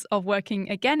ideas of working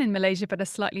again in Malaysia, but a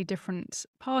slightly different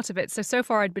part of it. So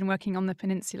far I'd been working on the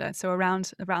peninsula, so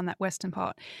around that western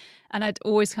part. And I'd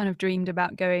always kind of dreamed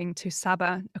about going to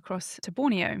Sabah across to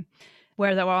Borneo,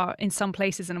 where there are in some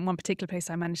places, and in one particular place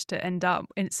I managed to end up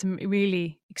in some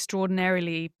really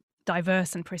extraordinarily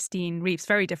diverse and pristine reefs,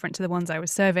 very different to the ones I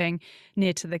was surveying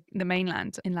near to the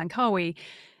mainland in Langkawi.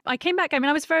 I came back, I mean,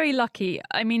 I was very lucky.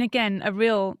 I mean, again,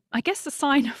 I guess a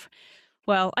sign of,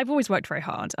 well, I've always worked very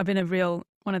hard. I've been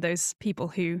one of those people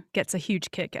who gets a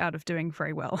huge kick out of doing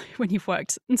very well when you've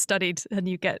worked and studied and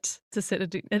you get to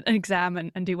sit an exam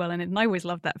and do well in it. And I always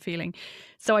loved that feeling.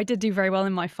 So I did do very well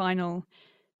in my final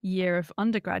year of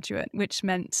undergraduate, which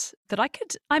meant that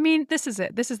this is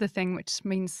it. This is the thing which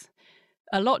means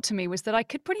a lot to me, was that I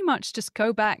could pretty much just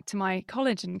go back to my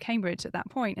college in Cambridge at that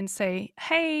point and say,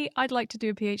 hey, I'd like to do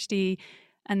a PhD.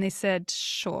 And they said,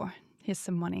 sure, here's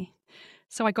some money.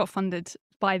 So I got funded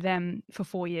by them for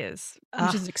 4 years,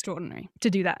 which is extraordinary to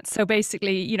do that. So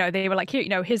basically, they were like,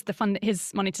 here, here's the fund,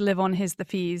 here's money to live on, here's the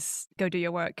fees, go do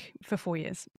your work for 4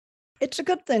 years. It's a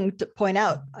good thing to point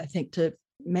out, I think, to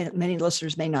many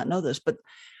listeners may not know this, but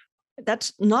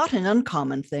that's not an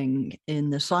uncommon thing in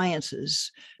the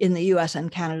sciences in the US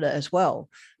and Canada as well,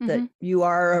 that you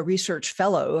are a research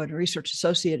fellow and a research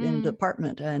associate in the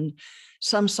department, and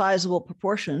some sizable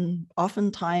proportion,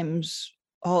 oftentimes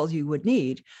all you would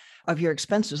need of your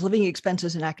expenses, living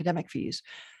expenses and academic fees,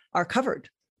 are covered.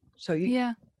 So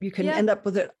you can end up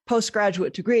with a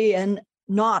postgraduate degree and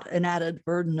not an added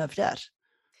burden of debt.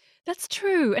 That's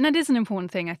true. And that is an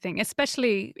important thing, I think,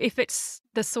 especially if it's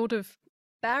the sort of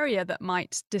barrier that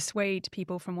might dissuade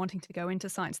people from wanting to go into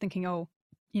science, thinking,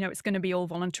 it's going to be all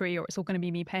voluntary or it's all going to be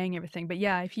me paying everything. But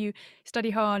yeah, if you study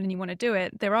hard and you want to do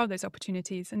it, there are those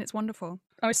opportunities and it's wonderful.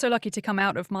 I was so lucky to come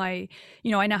out of my,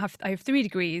 I have 3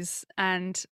 degrees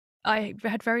and I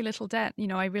had very little debt.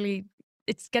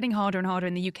 It's getting harder and harder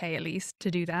in the UK, at least, to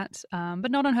do that,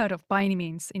 but not unheard of by any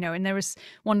means, and there is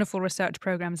wonderful research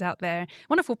programs out there,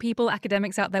 wonderful people,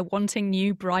 academics out there wanting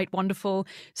new, bright, wonderful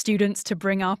students to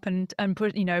bring up and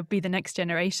put, be the next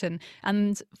generation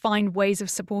and find ways of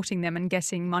supporting them and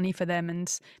getting money for them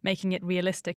and making it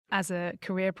realistic as a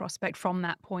career prospect from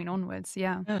that point onwards.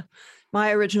 Yeah.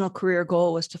 My original career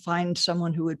goal was to find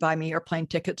someone who would buy me airplane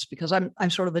tickets, because I'm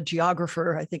sort of a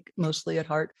geographer, I think, mostly at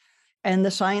heart. And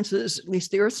the sciences, at least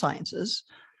the earth sciences,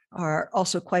 are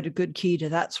also quite a good key to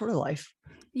that sort of life.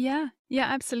 Yeah,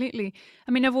 absolutely.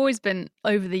 I mean, I've always been,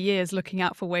 over the years, looking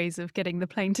out for ways of getting the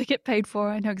plane ticket paid for.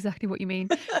 I know exactly what you mean.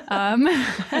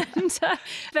 And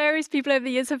various people over the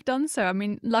years have done so. I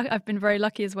mean, I've been very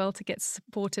lucky as well to get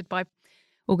supported by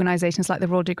organisations like the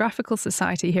Royal Geographical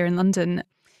Society here in London,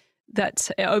 that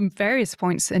at various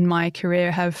points in my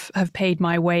career have paid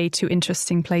my way to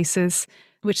interesting places,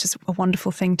 which is a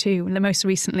wonderful thing too. And most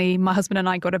recently, my husband and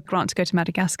I got a grant to go to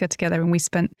Madagascar together, and we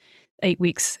spent 8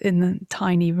 weeks in the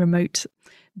tiny, remote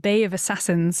Bay of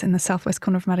Assassins in the southwest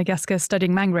corner of Madagascar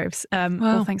studying mangroves,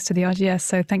 all thanks to the RGS.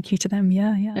 So thank you to them.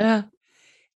 Yeah.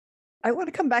 I want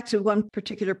to come back to one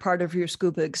particular part of your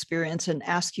scuba experience and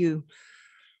ask you,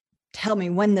 tell me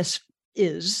when this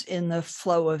is in the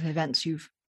flow of events you've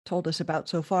told us about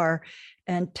so far,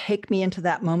 and take me into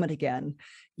that moment again.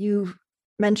 You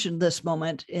mentioned this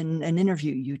moment in an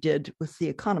interview you did with The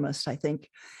Economist, I think.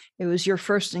 It was your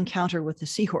first encounter with the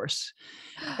seahorse.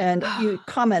 And you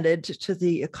commented to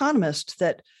The Economist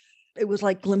that it was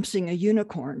like glimpsing a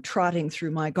unicorn trotting through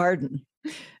my garden.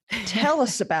 Tell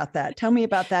us about that. Tell me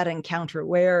about that encounter,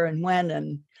 where and when,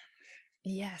 and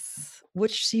yes,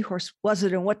 which seahorse was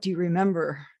it, and what do you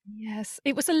remember? Yes,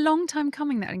 it was a long time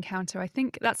coming, that encounter. I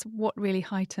think that's what really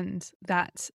heightened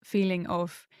that feeling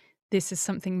of this is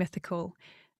something mythical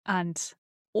and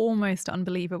almost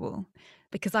unbelievable,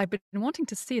 because I've been wanting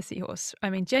to see a seahorse. I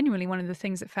mean, genuinely, one of the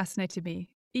things that fascinated me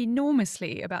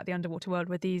enormously about the underwater world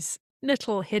were these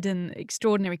little hidden,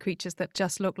 extraordinary creatures that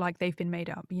just look like they've been made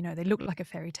up. They look like a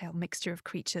fairy tale mixture of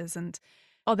creatures, and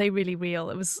are they really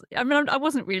real? I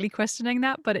wasn't really questioning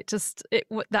that, but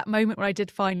that moment where I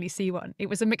did finally see one, it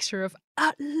was a mixture of,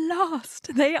 at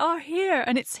last, they are here.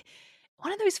 And it's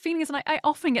one of those feelings, and I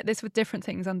often get this with different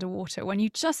things underwater, when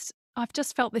I've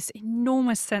just felt this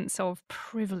enormous sense of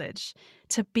privilege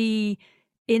to be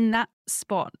in that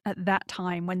spot at that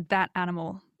time when that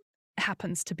animal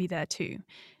happens to be there too.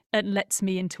 It lets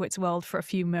me into its world for a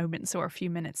few moments or a few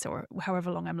minutes or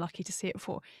however long I'm lucky to see it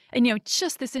for. And,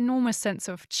 just this enormous sense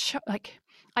of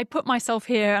I put myself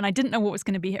here and I didn't know what was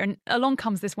going to be here. And along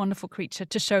comes this wonderful creature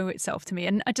to show itself to me.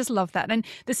 And I just love that. And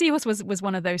the seahorse was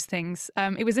one of those things.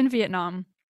 It was in Vietnam.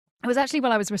 It was actually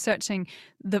while I was researching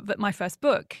my first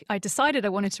book, I decided I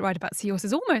wanted to write about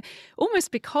seahorses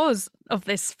almost because of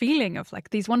this feeling of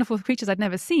like these wonderful creatures I'd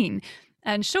never seen.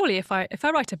 And surely if I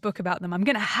write a book about them, I'm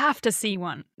going to have to see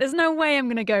one. There's no way I'm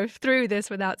going to go through this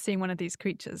without seeing one of these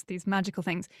creatures, these magical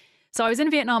things. So I was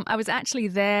in Vietnam. I was actually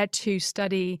there to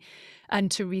study and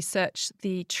to research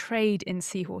the trade in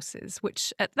seahorses,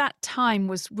 which at that time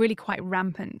was really quite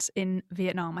rampant in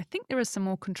Vietnam. I think there are some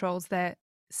more controls there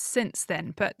since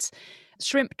then, but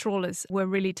shrimp trawlers were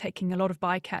really taking a lot of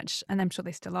bycatch, and I'm sure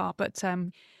they still are, but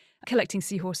collecting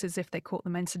seahorses if they caught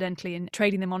them incidentally and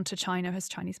trading them on to China as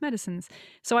Chinese medicines.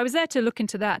 So I was there to look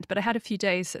into that, but I had a few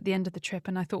days at the end of the trip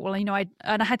and I thought, well, I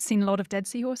had seen a lot of dead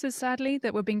seahorses, sadly,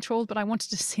 that were being trawled, but I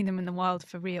wanted to see them in the wild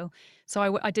for real.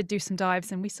 So I did do some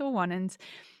dives and we saw one. And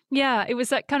yeah, it was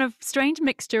that kind of strange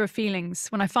mixture of feelings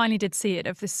when I finally did see it,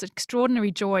 of this extraordinary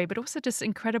joy, but also just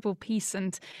incredible peace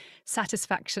and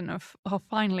satisfaction of, oh,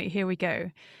 finally, here we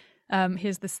go.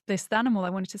 Here's this animal I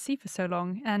wanted to see for so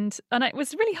long. And it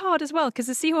was really hard as well because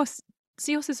the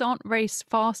seahorses aren't very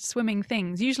fast swimming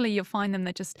things. Usually you'll find them,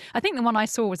 I think the one I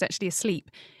saw was actually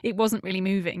asleep. It wasn't really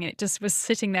moving. It just was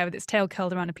sitting there with its tail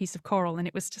curled around a piece of coral. And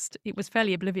it was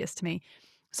fairly oblivious to me.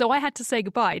 So I had to say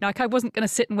goodbye. Like I wasn't going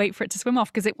to sit and wait for it to swim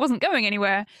off because it wasn't going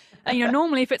anywhere. And,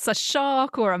 normally if it's a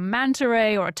shark or a manta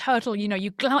ray or a turtle,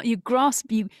 you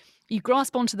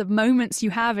grasp onto the moments you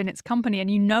have in its company and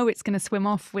it's going to swim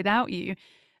off without you.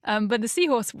 But the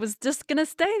seahorse was just going to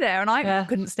stay there and I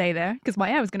couldn't stay there because my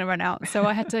air was going to run out. So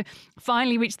I had to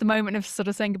finally reach the moment of sort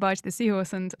of saying goodbye to the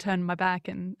seahorse and turn my back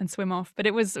and swim off. But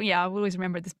it was, I always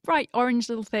remember this bright orange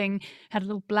little thing, had a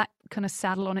little black kind of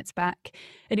saddle on its back.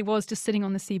 And it was just sitting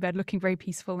on the seabed looking very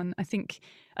peaceful. And I think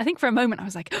for a moment I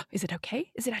was like, oh, is it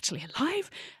okay? Is it actually alive?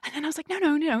 And then I was like,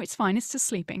 no, it's fine. It's just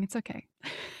sleeping. It's okay.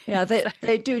 Yeah,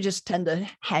 they do just tend to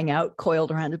hang out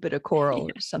coiled around a bit of coral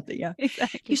or something. Yeah,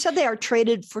 exactly. You said they are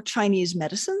traded for Chinese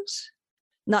medicines?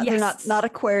 Yes. They're not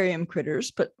aquarium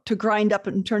critters, but to grind up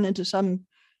and turn into some.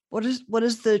 What is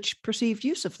the perceived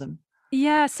use of them?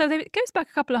 Yeah, so it goes back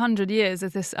a couple of hundred years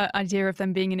as this idea of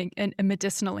them being a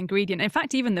medicinal ingredient. In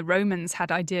fact, even the Romans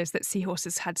had ideas that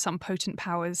seahorses had some potent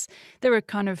powers. There were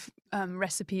kind of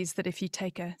recipes that if you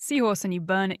take a seahorse and you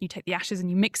burn it, you take the ashes and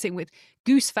you mix it with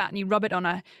goose fat and you rub it on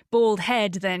a bald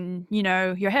head, then,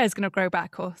 your hair is going to grow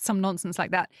back or some nonsense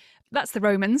like that. That's the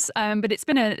Romans, but it's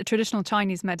been a traditional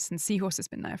Chinese medicine. Seahorse has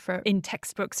been there in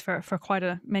textbooks for quite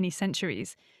many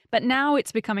centuries. But now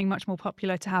it's becoming much more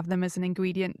popular to have them as an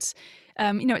ingredient.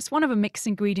 It's one of a mixed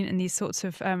ingredient in these sorts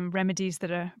of remedies that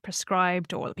are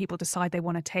prescribed or that people decide they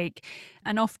want to take.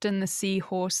 And often the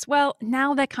seahorse, well,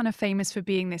 now they're kind of famous for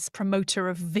being this promoter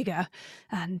of vigor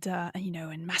and,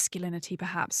 and masculinity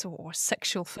perhaps, or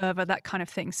sexual fervor, that kind of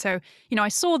thing. So, I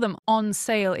saw them on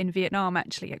sale in Vietnam,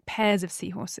 actually, like pairs of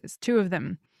seahorses, two of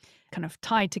them kind of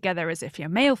tied together as if you're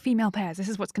male-female pairs. This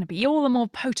is what's going to be all the more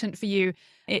potent for you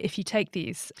if you take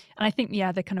these. And I think,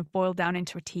 they're kind of boiled down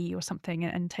into a tea or something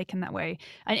and taken that way.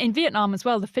 And in Vietnam as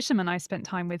well, the fishermen I spent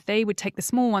time with, they would take the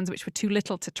small ones, which were too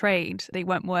little to trade. They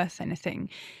weren't worth anything.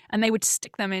 And they would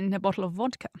stick them in a bottle of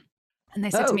vodka. And they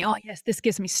said to me, oh, yes, this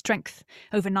gives me strength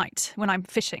overnight when I'm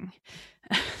fishing.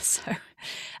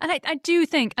 And I do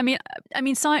think,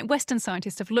 Western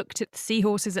scientists have looked at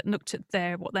seahorses and looked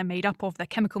at what they're made up of, their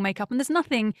chemical makeup, and there's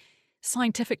nothing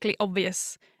scientifically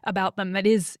obvious about them that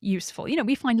is useful.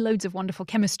 We find loads of wonderful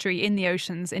chemistry in the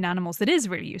oceans, in animals, that is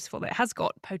really useful, that has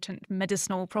got potent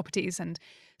medicinal properties and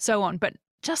so on. But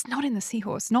just not in the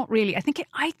seahorse, not really. I think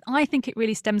it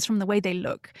really stems from the way they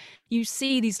look. You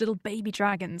see these little baby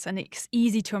dragons, and it's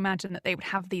easy to imagine that they would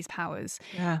have these powers.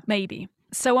 Yeah. Maybe.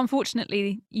 So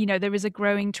unfortunately, there is a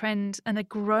growing trend and a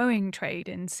growing trade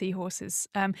in seahorses.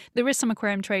 There is some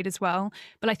aquarium trade as well,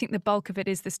 but I think the bulk of it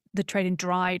is the trade in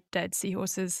dried dead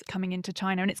seahorses coming into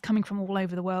China, and it's coming from all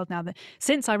over the world now.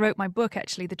 Since I wrote my book,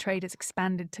 actually, the trade has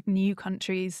expanded to new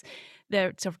countries.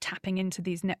 They're sort of tapping into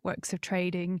these networks of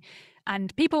trading.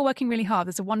 And people are working really hard.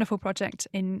 There's a wonderful project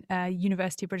in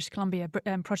University of British Columbia,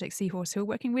 Project Seahorse, who are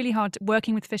working really hard,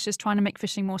 working with fishers, trying to make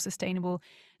fishing more sustainable.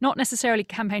 Not necessarily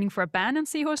campaigning for a ban on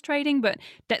seahorse trading, but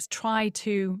let's try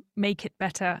to make it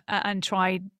better and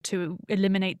try to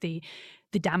eliminate the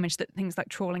damage that things like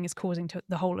trawling is causing to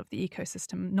the whole of the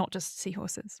ecosystem, not just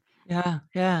seahorses.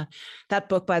 Yeah. That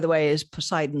book, by the way, is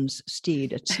Poseidon's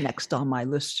Steed. It's next on my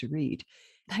list to read.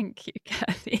 Thank you,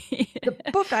 Kathy. The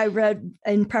book I read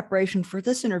in preparation for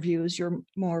this interview is your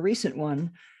more recent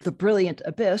one, The Brilliant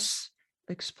Abyss,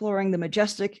 exploring the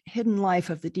majestic hidden life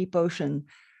of the deep ocean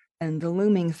and the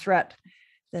looming threat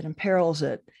that imperils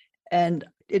it. And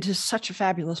it is such a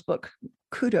fabulous book.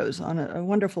 Kudos on a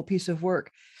wonderful piece of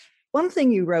work. One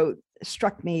thing you wrote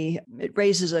struck me. It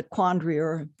raises a quandary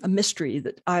or a mystery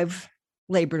that I've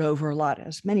labored over a lot,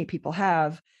 as many people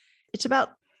have. It's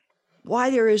about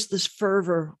why there is this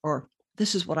fervor, or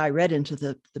this is what I read into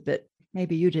the bit.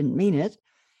 Maybe you didn't mean it,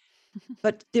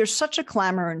 but there's such a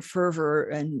clamor and fervor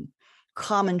and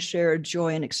common shared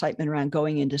joy and excitement around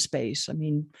going into space. I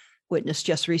mean, witnessed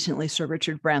just recently Sir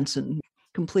Richard Branson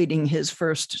completing his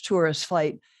first tourist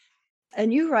flight.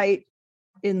 And you write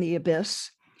in The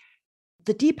Abyss,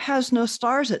 the deep has no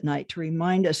stars at night to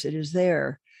remind us it is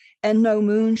there, and no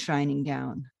moon shining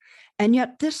down. And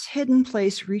yet this hidden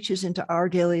place reaches into our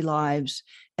daily lives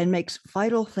and makes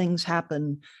vital things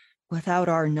happen without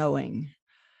our knowing.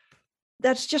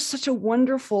 That's just such a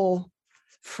wonderful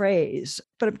phrase.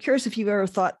 But I'm curious if you've ever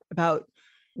thought about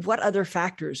what other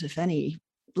factors, if any,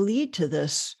 lead to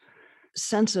this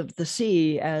sense of the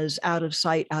sea as out of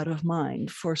sight, out of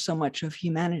mind for so much of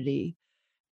humanity.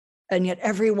 And yet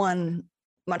everyone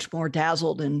much more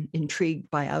dazzled and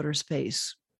intrigued by outer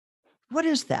space. What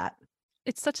is that?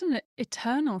 It's such an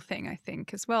eternal thing, I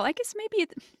think, as well. I guess maybe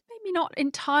not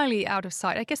entirely out of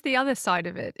sight. I guess the other side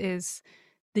of it is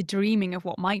the dreaming of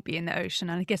what might be in the ocean.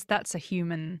 And I guess that's a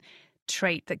human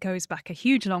trait that goes back a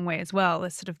huge long way as well,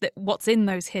 as sort of what's in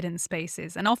those hidden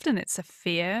spaces. And often it's a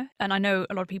fear. And I know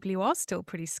a lot of people who are still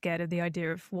pretty scared of the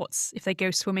idea of if they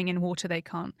go swimming in water they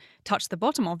can't touch the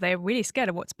bottom of. They're really scared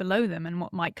of what's below them and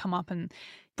what might come up and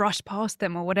brush past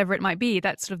them or whatever it might be.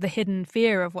 That's sort of the hidden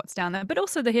fear of what's down there, but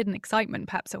also the hidden excitement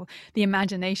perhaps, or the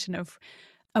imagination of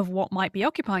what might be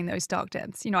occupying those dark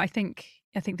depths. I think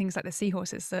things like the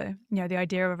seahorses, the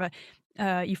idea of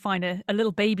you find a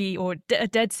little baby or a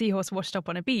dead seahorse washed up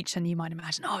on a beach, and you might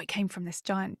imagine, it came from this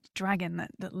giant dragon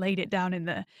that laid it down in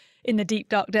the deep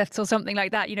dark depths or something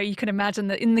like that. You can imagine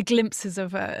that in the glimpses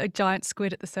of a giant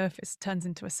squid at the surface turns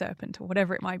into a serpent or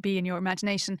whatever it might be in your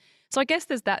imagination. So I guess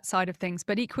there's that side of things,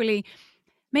 but equally,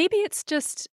 maybe it's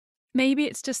just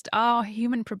our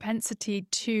human propensity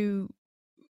to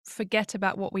forget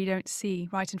about what we don't see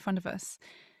right in front of us,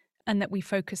 and that we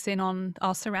focus in on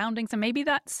our surroundings. And maybe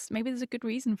there's a good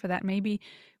reason for that. Maybe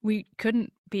we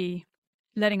couldn't be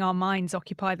letting our minds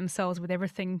occupy themselves with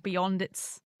everything beyond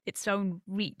its own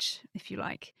reach, if you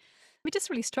like. It just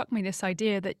really struck me, this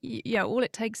idea that, all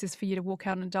it takes is for you to walk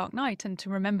out on a dark night and to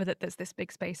remember that there's this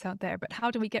big space out there. But how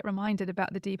do we get reminded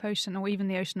about the deep ocean, or even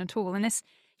the ocean at all? Unless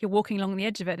you're walking along the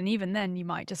edge of it, and even then you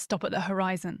might just stop at the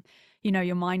horizon.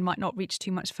 Your mind might not reach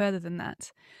too much further than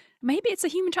that. Maybe it's a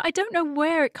human trait. I don't know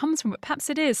where it comes from, but perhaps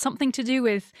it is something to do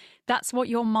with that's what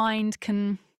your mind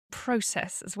can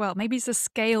process as well. Maybe it's a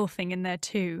scale thing in there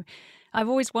too. I've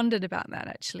always wondered about that,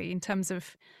 actually, in terms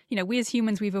of, we as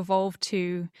humans, we've evolved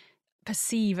to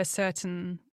perceive a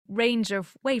certain range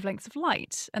of wavelengths of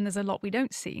light, and there's a lot we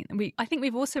don't see. And I think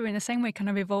we've also, in the same way, kind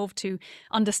of evolved to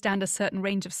understand a certain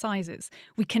range of sizes.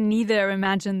 We can neither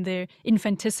imagine the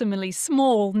infinitesimally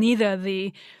small, neither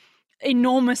the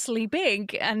enormously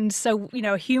big. And so,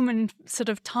 a human sort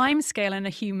of time scale and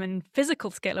a human physical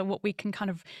scale are what we can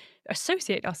kind of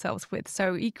associate ourselves with.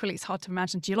 So equally, it's hard to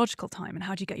imagine geological time, and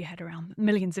how do you get your head around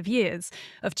millions of years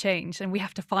of change? And we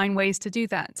have to find ways to do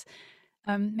that.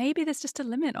 Maybe there's just a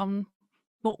limit on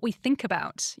what we think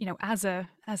about, as a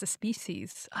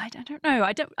species. I don't know.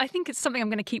 I think it's something I'm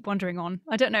going to keep wondering on.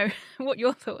 I don't know what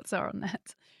your thoughts are on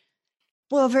that.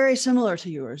 Well, very similar to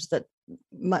yours, that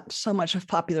so much of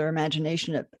popular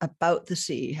imagination about the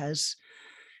sea has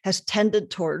tended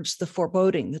towards the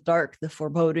foreboding, the dark, the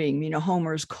foreboding,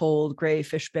 Homer's cold, gray,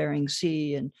 fish-bearing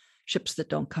sea and ships that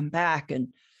don't come back, and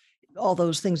all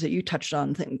those things that you touched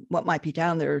on, what might be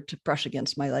down there to brush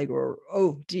against my leg, or,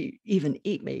 do you even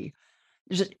eat me?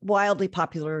 There's a wildly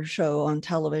popular show on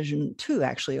television too,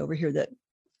 actually, over here, that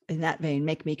in that vein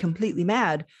make me completely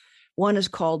mad. One is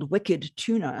called Wicked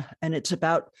Tuna, and it's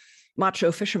about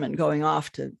macho fishermen going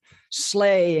off to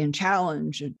slay and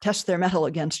challenge and test their mettle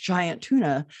against giant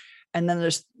tuna. And then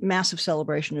there's massive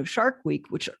celebration of Shark Week,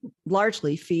 which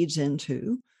largely feeds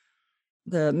into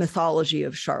the mythology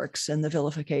of sharks and the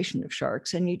vilification of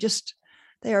sharks. And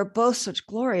they are both such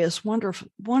glorious,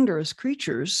 wondrous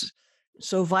creatures,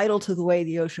 so vital to the way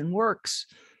the ocean works.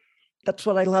 That's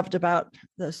what I loved about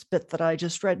this bit that I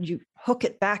just read. You hook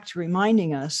it back to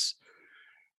reminding us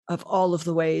of all of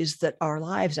the ways that our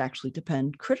lives actually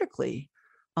depend critically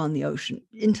on the ocean.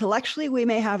 Intellectually, we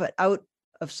may have it out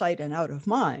of sight and out of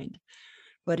mind,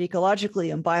 but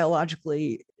ecologically and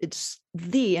biologically, it's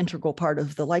the integral part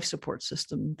of the life support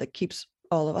system that keeps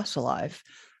all of us alive.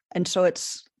 And so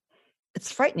it's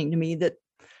frightening to me that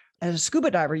as a scuba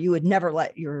diver, you would never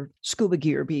let your scuba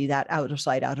gear be that out of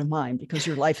sight, out of mind, because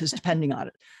your life is depending on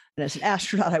it. And as an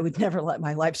astronaut, I would never let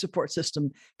my life support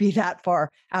system be that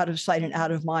far out of sight and out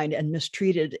of mind and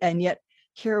mistreated. And yet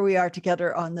here we are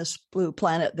together on this blue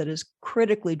planet that is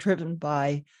critically driven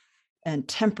by and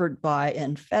tempered by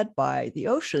and fed by the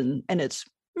ocean. And it's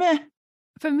meh.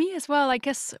 For me as well, I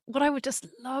guess what I would just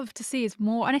love to see is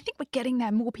more, and I think we're getting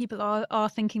there, more people are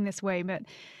thinking this way, but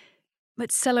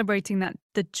but celebrating that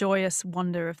the joyous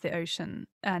wonder of the ocean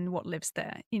and what lives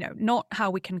there, not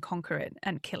how we can conquer it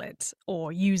and kill it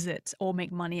or use it or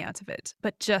make money out of it,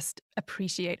 but just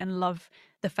appreciate and love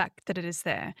the fact that it is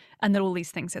there and that all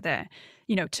these things are there,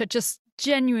 to just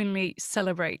genuinely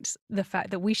celebrate the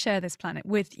fact that we share this planet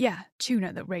with,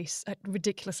 tuna that race at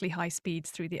ridiculously high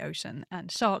speeds through the ocean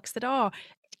and sharks that are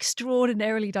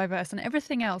extraordinarily diverse and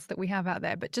everything else that we have out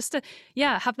there. But just to,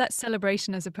 have that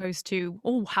celebration as opposed to,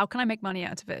 oh, how can I make money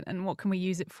out of it? And what can we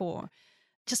use it for?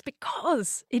 Just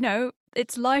because,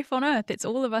 it's life on Earth. It's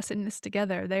all of us in this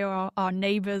together. They are our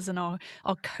neighbors and our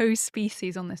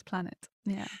co-species on this planet.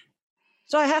 Yeah.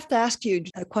 So I have to ask you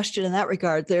a question in that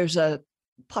regard. There's a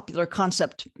popular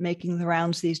concept making the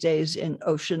rounds these days in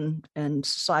ocean and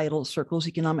societal circles,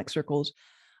 economic circles,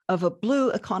 of a blue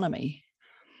economy.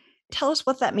 Tell us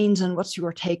what that means and what's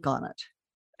your take on it?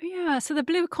 Yeah, so the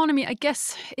blue economy, I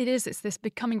guess it's this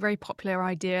becoming very popular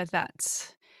idea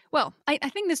that, well, I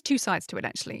think there's two sides to it,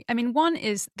 actually. I mean, one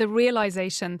is the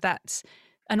realization that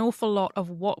an awful lot of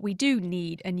what we do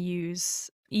need and use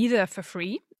either for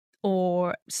free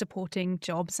or supporting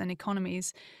jobs and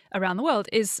economies around the world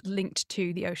is linked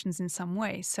to the oceans in some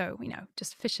way. So,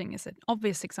 just fishing is an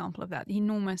obvious example of that.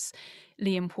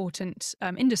 Enormously important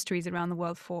industries around the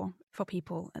world for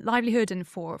people, livelihood and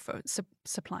for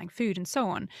supplying food and so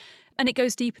on. And it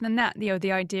goes deeper than that.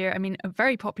 The idea, a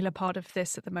very popular part of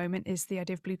this at the moment is the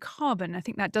idea of blue carbon. I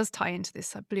think that does tie into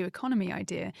this blue economy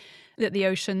idea that the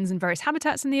oceans and various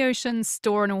habitats in the oceans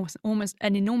store almost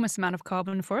an enormous amount of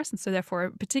carbon for us. And so therefore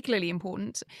are particularly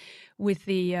important with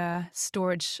the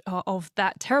storage of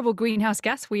that terrible greenhouse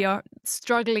gas we are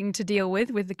struggling to deal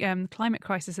with the climate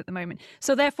crisis at the moment.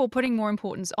 So therefore putting more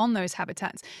importance on those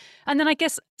habitats. And then I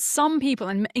guess some people,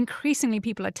 and increasingly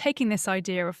people, are taking this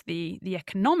idea of the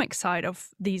economic side of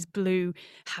these blue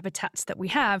habitats that we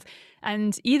have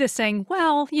and either saying,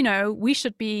 well, we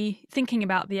should be thinking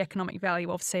about the economic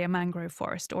value of, say, a mangrove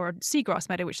forest or a seagrass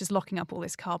meadow, which is locking up all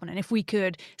this carbon. And if we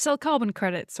could sell carbon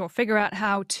credits or figure out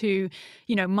how to,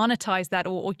 monetize that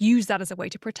or use that as a way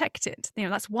to protect it,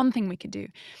 that's one thing we could do.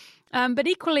 But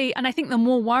equally, and I think the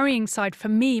more worrying side for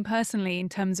me personally in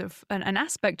terms of an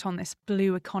aspect on this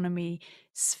blue economy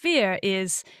sphere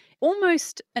is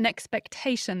almost an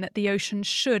expectation that the ocean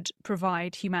should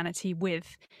provide humanity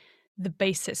with the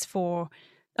basis for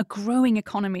a growing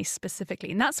economy specifically.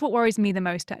 And that's what worries me the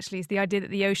most, actually, is the idea that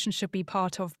the ocean should be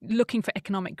part of looking for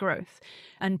economic growth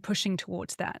and pushing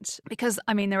towards that. Because,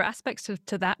 there are aspects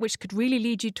to that which could really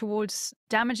lead you towards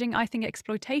damaging, I think,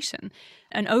 exploitation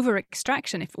and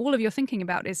over-extraction. If all of you're thinking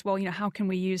about is, well, how can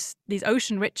we use these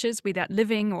ocean riches, be that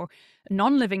living or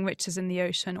non-living riches in the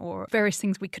ocean or various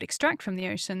things we could extract from the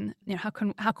ocean, how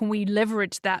can we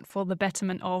leverage that for the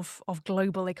betterment of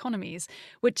global economies,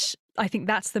 which I think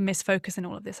that's the misfocus in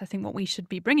all of this. I think what we should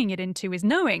be bringing it into is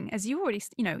knowing, as you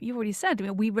already said,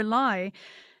 we rely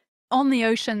on the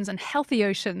oceans and healthy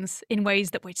oceans in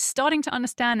ways that we're starting to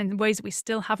understand and in ways that we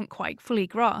still haven't quite fully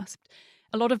grasped.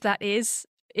 A lot of that is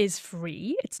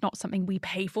free. It's not something we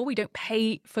pay for. We don't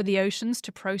pay for the oceans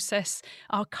to process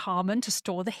our carbon, to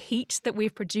store the heat that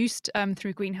we've produced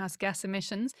through greenhouse gas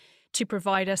emissions, to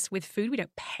provide us with food. We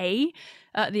don't pay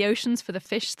the oceans for the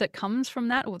fish that comes from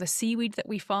that or the seaweed that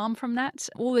we farm from that,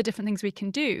 all the different things we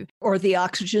can do. Or the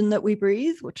oxygen that we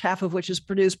breathe, half of which is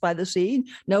produced by the sea.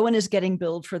 No one is getting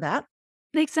billed for that.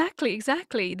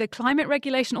 Exactly. The climate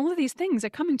regulation, all of these things are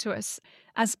coming to us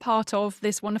as part of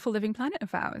this wonderful living planet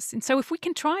of ours. And so if we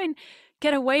can try and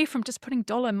get away from just putting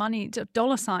dollar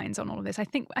signs on all of this, I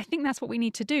think that's what we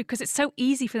need to do, because it's so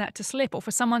easy for that to slip or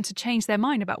for someone to change their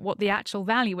mind about what the actual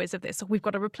value is of this. Or we've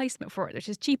got a replacement for it, which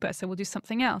is cheaper, so we'll do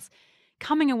something else.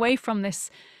 Coming away from this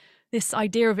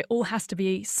idea of it all has to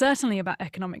be certainly about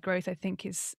economic growth, I think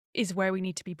is where we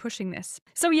need to be pushing this.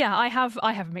 So yeah, I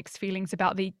have mixed feelings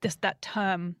about that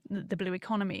term, the blue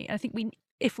economy. I think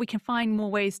if we can find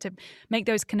more ways to make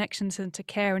those connections and to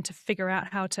care and to figure out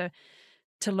how to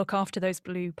look after those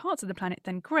blue parts of the planet,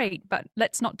 then great. But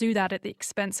let's not do that at the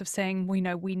expense of saying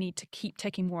we need to keep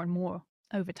taking more and more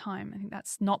over time. I think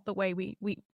that's not the way we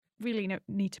really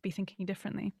need to be thinking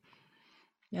differently.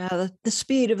 Yeah, the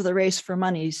speed of the race for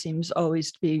money seems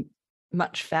always to be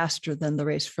much faster than the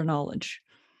race for knowledge.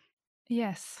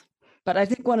 Yes. But I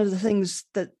think one of the things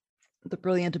that the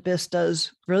Brilliant Abyss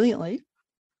does brilliantly,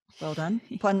 well done,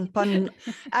 pun,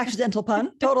 accidental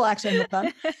pun, total accidental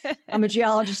pun. I'm a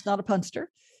geologist, not a punster.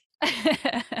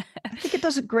 I think it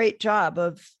does a great job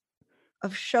of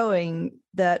showing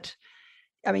that,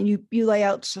 you lay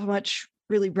out so much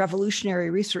really revolutionary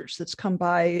research that's come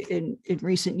by in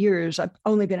recent years. I've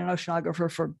only been an oceanographer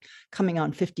for coming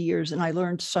on 50 years, and I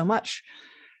learned so much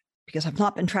because I've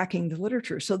not been tracking the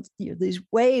literature. So these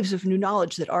waves of new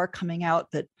knowledge that are coming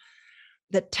out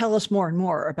that tell us more and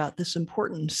more about this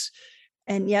importance.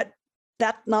 And yet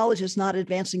that knowledge is not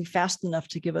advancing fast enough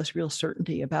to give us real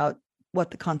certainty about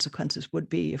what the consequences would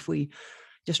be if we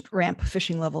just ramp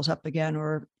fishing levels up again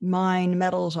or mine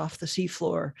metals off the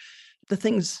seafloor. The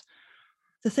things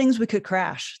we could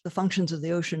crash, the functions of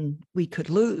the ocean we could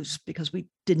lose because we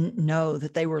didn't know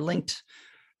that they were linked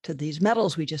to these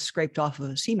metals we just scraped off of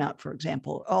a seamount, for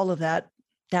example. All of that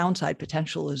downside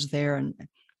potential is there, and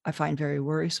I find very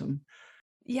worrisome.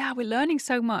 Yeah, we're learning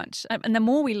so much. And the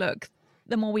more we look,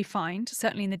 the more we find,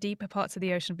 certainly in the deeper parts of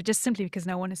the ocean, but just simply because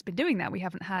no one has been doing that. We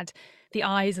haven't had the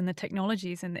eyes and the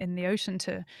technologies in the ocean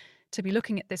to be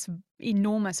looking at this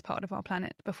enormous part of our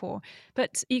planet before.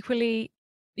 But equally,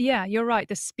 yeah, you're right.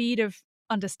 The speed of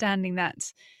understanding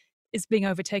that is being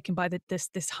overtaken by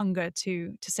this hunger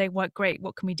to say, what great,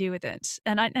 what can we do with it?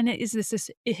 And it is this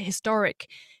historic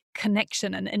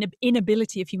connection and an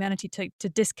inability of humanity to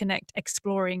disconnect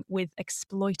exploring with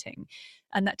exploiting.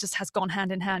 And that just has gone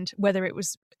hand in hand, whether it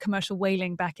was commercial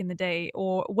whaling back in the day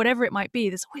or whatever it might be.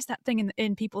 There's always that thing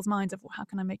in people's minds of, well, how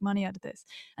can I make money out of this?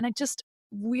 And I just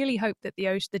really hope that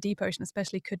the deep ocean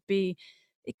especially could be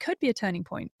a turning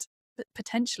point, but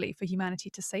potentially for humanity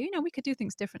to say, we could do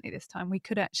things differently this time. We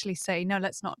could actually say, no,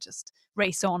 let's not just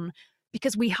race on,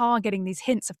 because we are getting these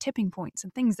hints of tipping points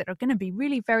and things that are going to be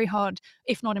really very hard,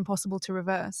 if not impossible, to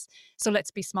reverse. So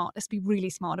let's be smart. Let's be really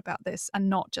smart about this and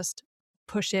not just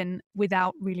push in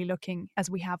without really looking, as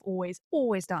we have always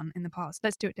done in the past.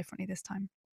 Let's do it differently this time.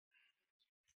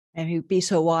 And you'd be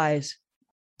so wise.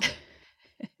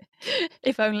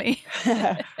 If only.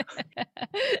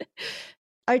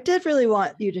 I did really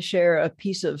want you to share a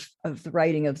piece of the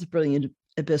writing of The Brilliant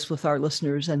Abyss with our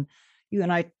listeners. And you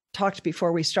and I talked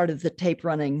before we started the tape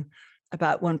running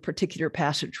about one particular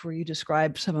passage where you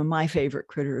described some of my favorite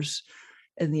critters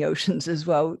in the oceans as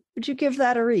well. Would you give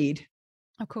that a read?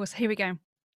 Of course. Here we go.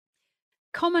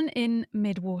 Common in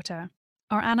midwater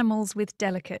are animals with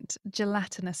delicate,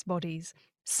 gelatinous bodies.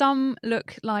 Some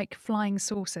look like flying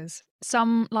saucers,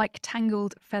 some like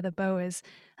tangled feather boas,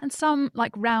 and some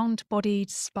like round-bodied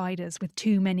spiders with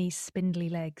too many spindly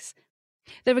legs.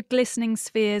 There are glistening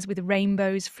spheres with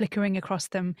rainbows flickering across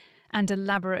them and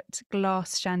elaborate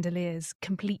glass chandeliers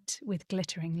complete with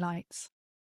glittering lights.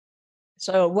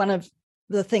 So one of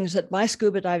the things that my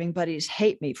scuba diving buddies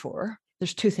hate me for,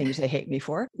 there's two things they hate me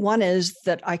for. One is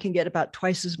that I can get about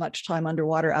twice as much time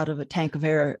underwater out of a tank of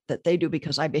air that they do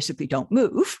because I basically don't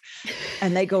move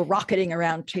and they go rocketing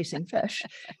around chasing fish.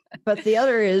 But the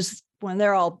other is when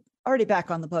they're all already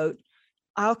back on the boat,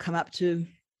 I'll come up to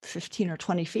 15 or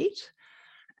 20 feet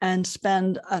and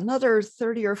spend another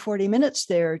 30 or 40 minutes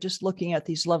there just looking at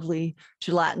these lovely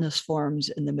gelatinous forms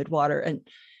in the midwater.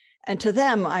 And to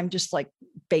them, I'm just like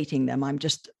baiting them. I'm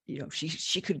just,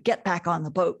 she could get back on the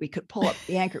boat. We could pull up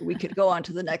the anchor. We could go on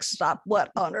to the next stop.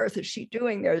 What on earth is she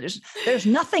doing there? There's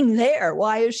nothing there.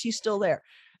 Why is she still there?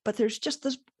 But there's just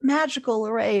this magical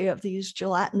array of these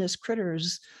gelatinous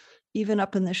critters, even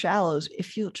up in the shallows,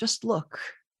 if you'll just look.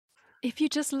 If you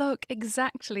just look,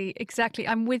 exactly.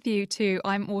 I'm with you too.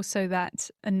 I'm also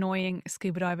that annoying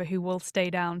scuba diver who will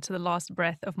stay down to the last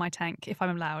breath of my tank if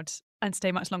I'm allowed and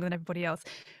stay much longer than everybody else.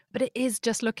 But it is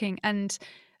just looking. And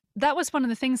that was one of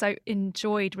the things I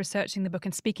enjoyed researching the book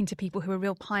and speaking to people who are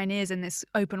real pioneers in this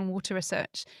open water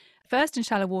research. First in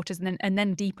shallow waters and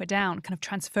then deeper down, kind of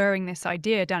transferring this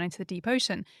idea down into the deep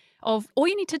ocean of all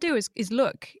you need to do is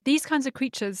look. These kinds of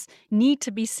creatures need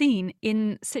to be seen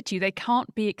in situ. They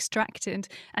can't be extracted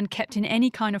and kept in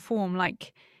any kind of form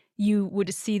like you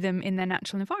would see them in their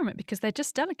natural environment because they're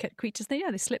just delicate creatures. They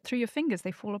slip through your fingers.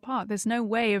 They fall apart. There's no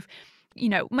way of,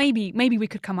 maybe we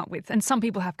could come up with, and some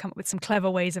people have come up with some clever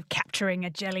ways of capturing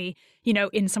a jelly,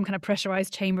 in some kind of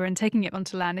pressurized chamber and taking it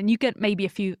onto land. And you get maybe a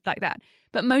few like that.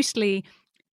 But mostly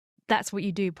that's what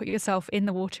you do, put yourself in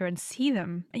the water and see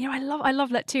them. I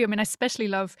love that too. I mean, I especially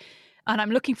love, and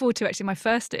I'm looking forward to actually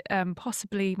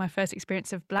possibly my first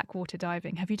experience of blackwater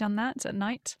diving. Have you done that at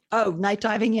night? Oh, night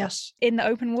diving, yes. In the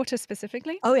open water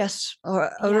specifically? Oh, yes.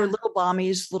 Or little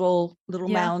bommies, little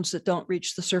mounds that don't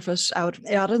reach the surface out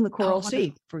in the Coral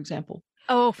Sea, for example.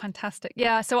 Oh, fantastic.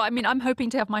 Yeah. So, I mean, I'm hoping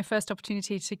to have my first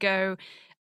opportunity to go,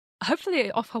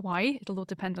 hopefully off Hawaii. It'll all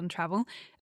depend on travel,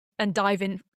 and dive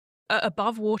in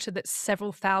above water that's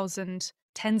several thousand,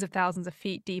 tens of thousands of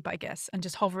feet deep, I guess, and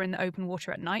just hover in the open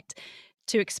water at night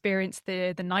to experience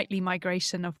the nightly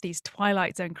migration of these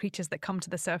twilight zone creatures that come to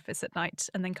the surface at night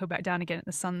and then go back down again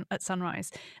at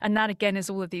sunrise. And that again is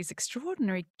all of these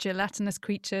extraordinary gelatinous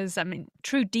creatures. I mean,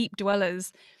 true deep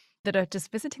dwellers that are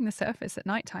just visiting the surface at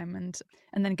nighttime and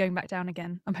then going back down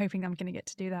again. I'm hoping I'm going to get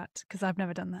to do that because I've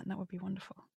never done that, and that would be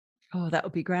wonderful. Oh, that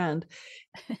would be grand.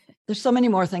 There's so many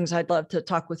more things I'd love to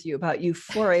talk with you about. You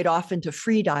forayed off into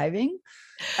free diving,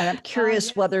 and I'm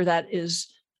curious whether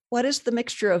what is the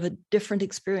mixture of a different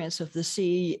experience of the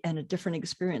sea and a different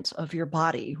experience of your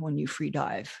body when you free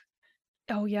dive?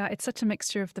 Oh, yeah, it's such a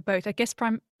mixture of the both. I guess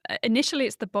initially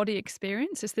it's the body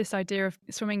experience. It's this idea of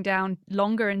swimming down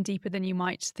longer and deeper than you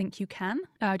might think you can,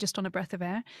 just on a breath of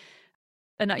air.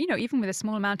 And, even with a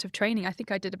small amount of training, I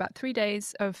think I did about 3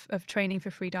 days of training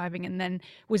for free diving and then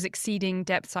was exceeding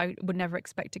depths I would never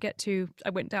expect to get to.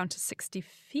 I went down to 60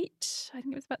 feet. I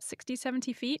think it was about 60,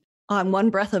 70 feet. On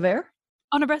one breath of air?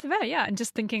 On a breath of air, yeah. And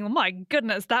just thinking, oh my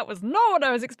goodness, that was not what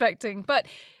I was expecting.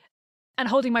 And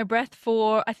holding my breath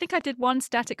I think I did one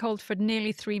static hold for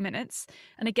nearly 3 minutes.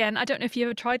 And again, I don't know if you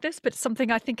ever tried this, but it's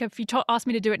something I think if you asked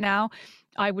me to do it now,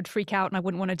 I would freak out and I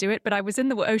wouldn't want to do it. But I was in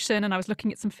the ocean and I was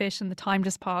looking at some fish and the time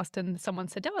just passed and someone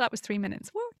said, oh, that was 3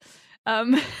 minutes. What? Wow.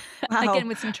 Again,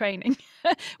 with some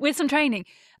training,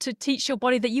 to teach your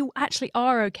body that you actually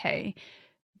are okay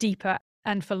deeper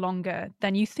and for longer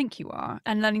than you think you are,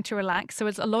 and learning to relax. So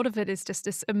a lot of it is just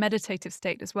a meditative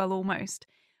state as well, almost,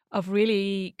 of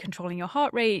really controlling your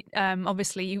heart rate.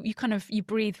 Obviously, you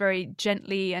breathe very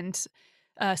gently and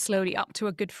slowly up to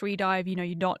a good free dive.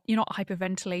 You're not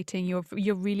hyperventilating.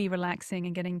 You're really relaxing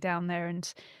and getting down there.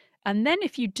 And then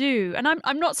if you do, and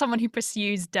I'm not someone who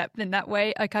pursues depth in that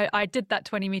way. Like I did that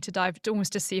 20-meter dive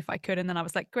almost to see if I could, and then I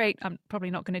was like, great, I'm probably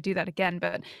not going to do that again.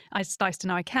 But it's nice to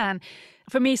know I can.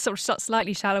 For me, sort of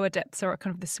slightly shallower depths are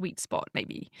kind of the sweet spot,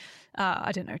 maybe,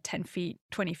 I don't know, 10 feet,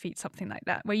 20 feet, something like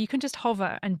that, where you can just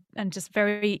hover and just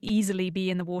very easily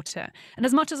be in the water. And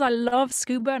as much as I love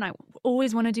scuba and I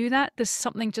always want to do that, there's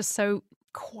something just so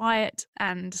quiet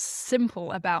and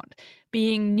simple about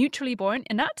being neutrally buoyant,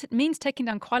 and that means taking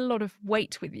down quite a lot of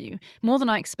weight with you, more than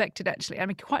I expected, actually. I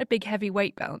mean, quite a big heavy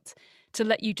weight belt to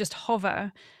let you just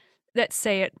hover, let's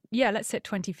say at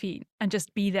 20 feet, and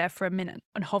just be there for a minute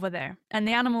and hover there. And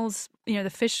the animals, the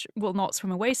fish will not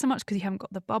swim away so much because you haven't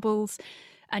got the bubbles,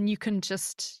 and you can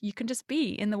just be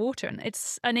in the water. And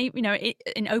it's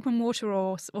in open water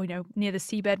or near the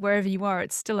seabed, wherever you are,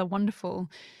 it's still a wonderful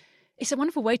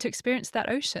way to experience that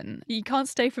ocean. You can't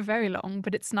stay for very long,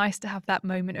 but it's nice to have that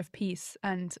moment of peace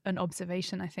and an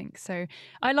observation, I think. So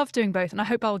I love doing both, and I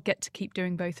hope I'll get to keep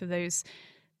doing both of those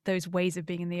ways of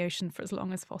being in the ocean for as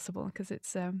long as possible, because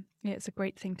it's a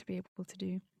great thing to be able to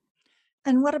do.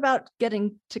 And what about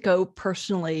getting to go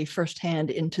personally firsthand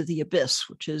into the abyss,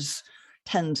 which is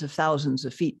tens of thousands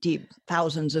of feet deep,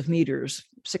 thousands of meters,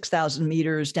 6,000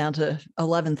 meters down to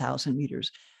 11,000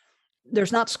 meters?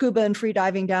 There's not scuba and free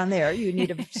diving down there. You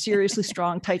need a seriously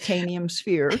strong titanium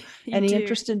sphere. Any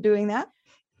interest in doing that?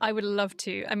 I would love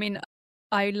to. I mean,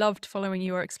 I loved following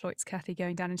your exploits, Kathy,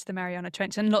 going down into the Mariana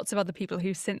Trench, and lots of other people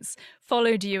who've since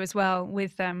followed you as well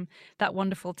with that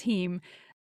wonderful team.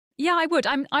 Yeah, I would.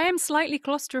 I am slightly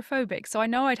claustrophobic, so I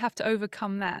know I'd have to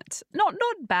overcome that. Not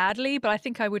badly, but I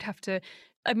think I would have to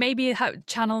maybe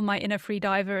channel my inner free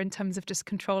diver in terms of just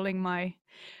controlling my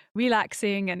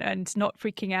relaxing and not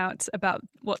freaking out about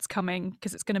what's coming,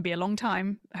 because it's going to be a long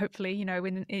time, hopefully, in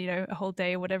a whole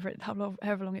day or whatever,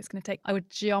 however long it's going to take. I would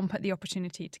jump at the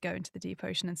opportunity to go into the deep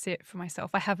ocean and see it for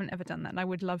myself. I haven't ever done that, and I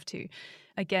would love to.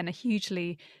 Again, a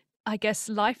hugely, I guess,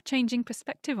 life-changing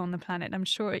perspective on the planet. I'm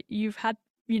sure you've had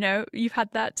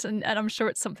that, and I'm sure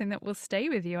it's something that will stay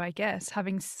with you, I guess,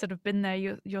 having sort of been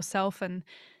there yourself and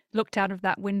looked out of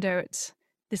that window at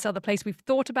this other place we've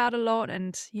thought about a lot,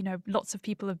 and lots of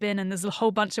people have been, and there's a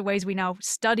whole bunch of ways we now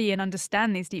study and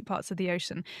understand these deep parts of the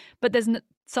ocean, but there's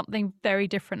something very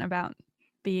different about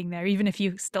being there, even if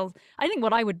you still, I think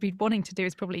what I would be wanting to do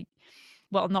is probably,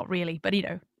 well, not really, but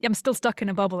I'm still stuck in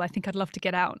a bubble. I think I'd love to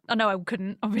get out. I know I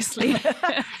couldn't, obviously.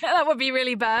 That would be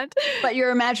really bad, but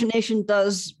your imagination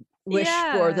does wish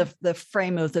for the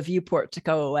frame of the viewport to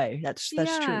go away. That's true.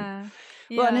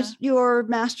 Yeah. Well, and it's your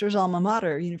master's alma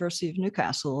mater, University of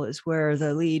Newcastle, is where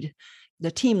the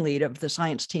team lead of the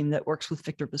science team that works with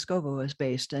Victor Vescovo is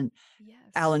based. And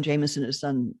Alan Jameson has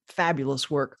done fabulous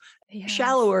work,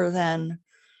 shallower than,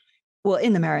 well,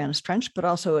 in the Marianas Trench, but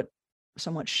also at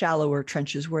somewhat shallower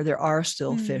trenches where there are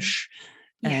still fish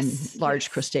and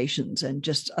large crustaceans and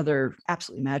just other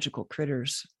absolutely magical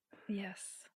critters. Yes.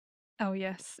 Oh,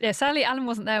 yes. Yeah, sadly, Alan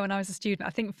wasn't there when I was a student.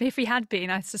 I think if he had been,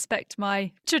 I suspect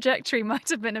my trajectory might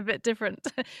have been a bit different.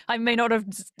 I may not have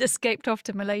escaped off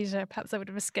to Malaysia. Perhaps I would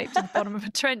have escaped to the bottom of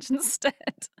a trench instead.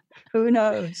 Who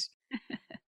knows?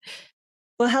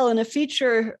 Well, Helen, a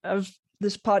feature of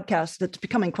this podcast that's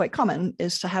becoming quite common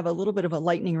is to have a little bit of a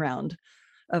lightning round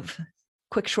of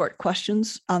quick, short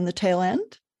questions on the tail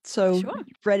end. So Sure.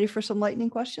 ready for some lightning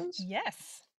questions?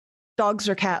 Yes. Dogs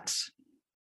or cats?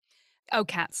 Oh,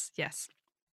 cats. Yes.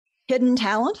 Hidden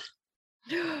talent?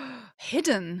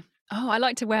 Hidden. Oh, I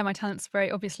like to wear my talents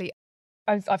very obviously.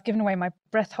 I've given away my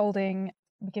breath holding.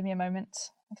 Give me a moment.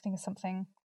 I think of something.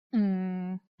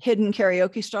 Hidden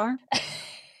karaoke star?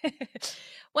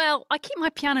 Well, I keep my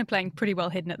piano playing pretty well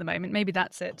hidden at the moment. Maybe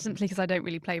that's it, simply because I don't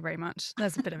really play very much.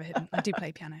 There's a bit of a hidden. I do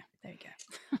play piano. There you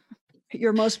go.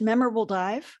 Your most memorable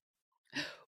dive?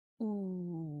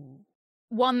 Ooh.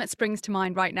 One that springs to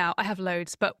mind right now. I have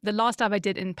loads, but the last dive I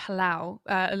did in Palau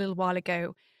a little while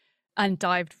ago and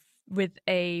dived with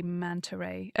a manta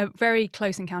ray, a very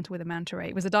close encounter with a manta ray.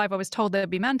 It was a dive I was told there'd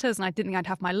be mantas and I didn't think I'd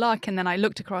have my luck. And then I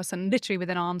looked across and literally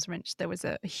within arm's reach, there was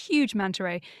a huge manta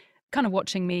ray kind of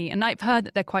watching me. And I've heard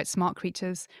that they're quite smart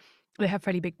creatures. They have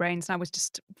fairly big brains. And I was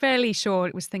just fairly sure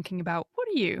it was thinking about, what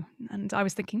are you? And I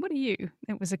was thinking, what are you?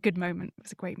 It was a good moment. It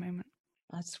was a great moment.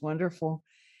 That's wonderful.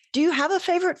 Do you have a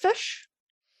favorite fish?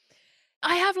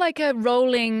 I have like a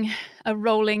rolling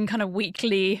kind of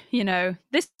weekly,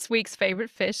 this week's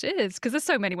favorite fish is, because there's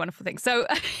so many wonderful things. So,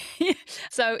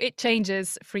 so it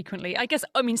changes frequently.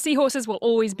 Seahorses will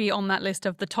always be on that list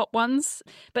of the top ones.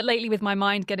 But lately with my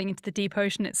mind getting into the deep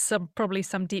ocean, it's probably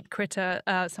some deep critter,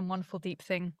 some wonderful deep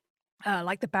thing,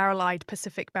 like the barrel-eyed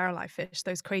Pacific barrel-eye fish,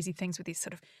 those crazy things with these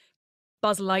sort of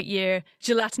Buzz Lightyear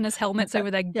gelatinous helmets over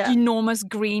their enormous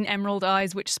green emerald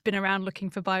eyes, which spin around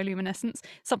looking for bioluminescence.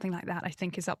 Something like that, I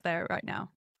think, is up there right now.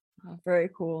 Oh,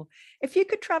 very cool. If you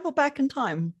could travel back in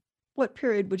time, what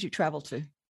period would you travel to?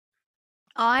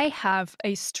 I have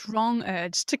a strong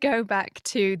urge to go back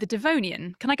to the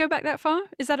Devonian. Can I go back that far?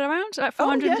 Is that around?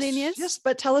 400 million years? Yes,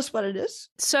 but tell us what it is.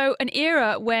 So an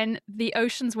era when the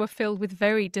oceans were filled with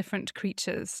very different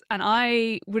creatures. And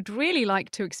I would really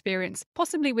like to experience,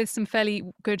 possibly with some fairly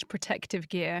good protective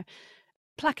gear,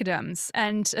 placoderms.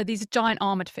 And these giant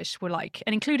armored fish were like,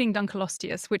 and including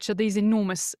Dunkleosteus, which are these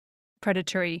enormous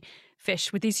predatory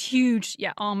fish with these huge,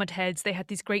 armored heads. They had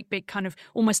these great big kind of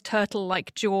almost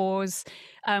turtle-like jaws.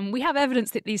 We have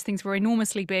evidence that these things were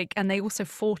enormously big and they also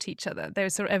fought each other.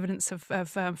 There's sort of evidence of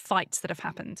fights that have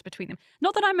happened between them.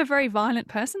 Not that I'm a very violent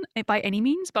person by any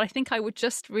means, but I think I would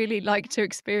just really like to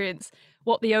experience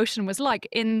what the ocean was like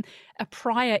in a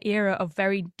prior era of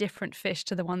very different fish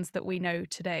to the ones that we know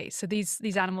today. So these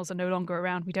animals are no longer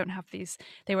around. We don't have these.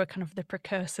 They were kind of the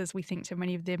precursors, we think, to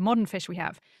many of the modern fish we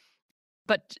have.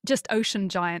 But just ocean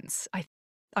giants,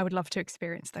 I would love to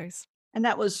experience those. And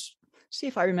that was, see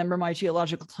if I remember my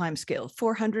geological time scale,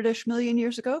 400-ish million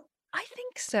years ago? I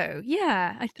think so.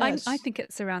 Yeah. I think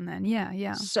it's around then.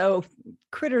 Yeah. So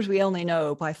critters we only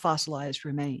know by fossilized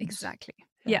remains. Exactly.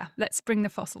 Yeah. Let's bring the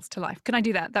fossils to life. Can I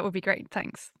do that? That would be great.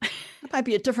 Thanks. It might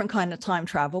be a different kind of time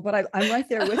travel, but I'm right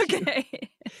there with you.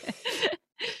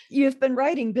 You've been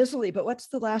writing busily, but what's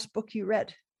the last book you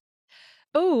read?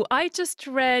 Oh, I just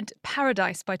read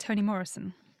Paradise by Toni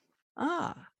Morrison.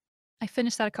 I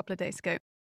finished that a couple of days ago.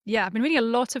 Yeah, I've been reading a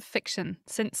lot of fiction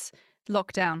since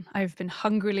lockdown. I've been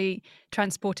hungrily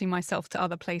transporting myself to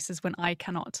other places when I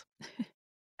cannot.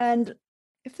 And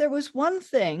if there was one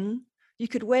thing you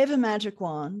could wave a magic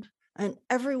wand and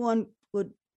everyone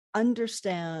would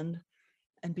understand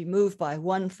and be moved by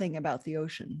one thing about the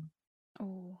ocean,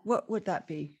 what would that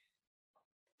be?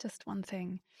 Just one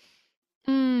thing.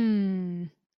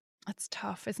 That's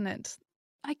tough, isn't it?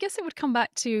 I guess it would come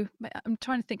back to, I'm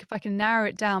trying to think if I can narrow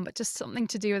it down, but just something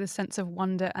to do with a sense of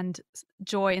wonder and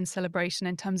joy and celebration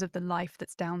in terms of the life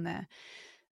that's down there.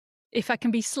 If I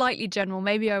can be slightly general,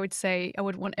 maybe I would say I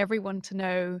would want everyone to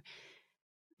know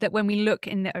that when we look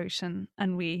in the ocean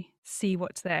and we see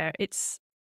what's there, it's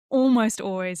almost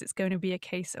always it's going to be a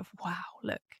case of, wow,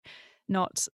 look,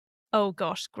 not, oh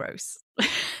gosh, gross.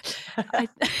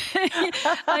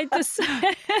 I just,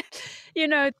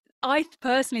 I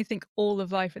personally think all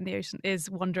of life in the ocean is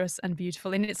wondrous and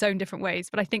beautiful in its own different ways,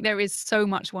 but I think there is so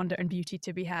much wonder and beauty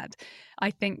to be had.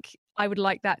 I think I would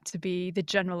like that to be the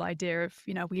general idea of,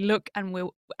 we look and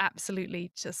we'll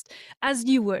absolutely just, as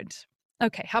you would.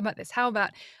 Okay, how about this? How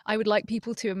about I would like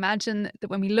people to imagine that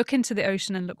when we look into the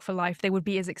ocean and look for life, they would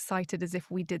be as excited as if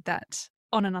we did that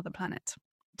on another planet,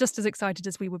 just as excited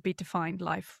as we would be to find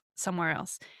life somewhere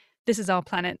else. This is our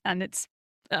planet and it's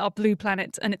our blue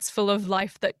planet and it's full of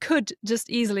life that could just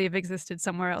easily have existed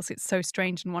somewhere else. It's so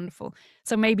strange and wonderful.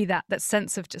 So maybe that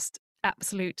sense of just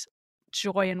absolute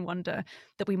joy and wonder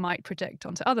that we might project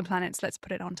onto other planets, let's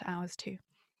put it onto ours too.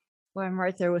 Well, I'm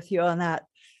right there with you on that.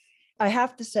 I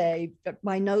have to say that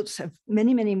my notes have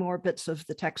many, many more bits of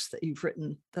the text that you've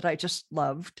written that I just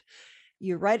loved.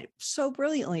 You write so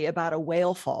brilliantly about a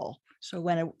whale fall So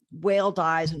when a whale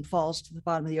dies and falls to the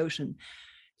bottom of the ocean,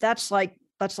 that's like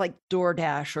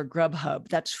DoorDash or Grubhub.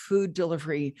 That's food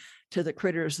delivery to the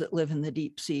critters that live in the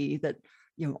deep sea that,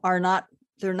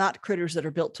 they're not critters that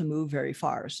are built to move very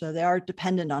far. So they are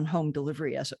dependent on home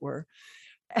delivery, as it were.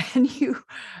 And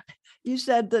you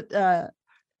said that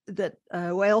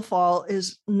whale fall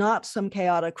is not some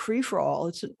chaotic free-for-all.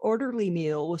 It's an orderly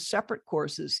meal with separate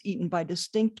courses eaten by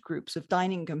distinct groups of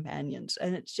dining companions.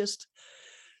 And it's just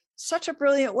such a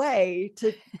brilliant way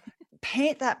to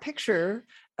paint that picture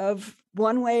of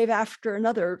one wave after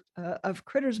another of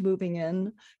critters moving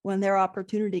in when their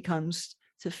opportunity comes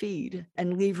to feed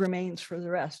and leave remains for the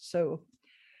rest. So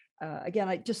again,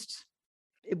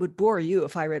 it would bore you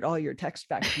if I read all your text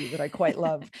back to you that I quite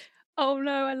loved. Oh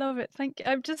no, I love it. Thank you.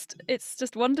 It's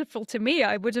just wonderful to me.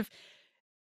 I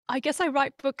guess I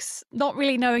write books not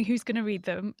really knowing who's going to read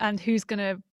them and who's going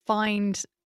to find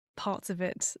parts of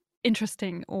it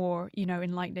interesting or,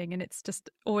 enlightening. And it's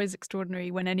just always extraordinary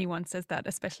when anyone says that,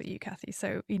 especially you, Kathy.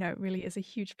 So, it really is a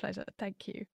huge pleasure. Thank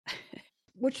you.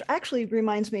 Which actually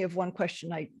reminds me of one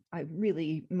question I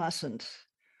really mustn't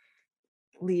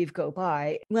leave go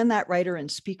by. When that writer and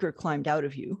speaker climbed out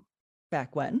of you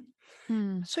back when,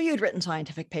 so you'd written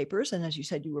scientific papers, and as you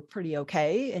said, you were pretty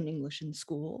okay in English in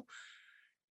school.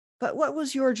 But what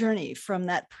was your journey from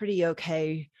that pretty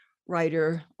okay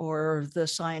writer or the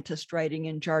scientist writing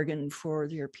in jargon for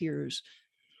your peers,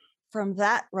 from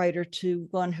that writer to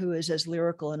one who is as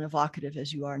lyrical and evocative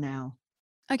as you are now?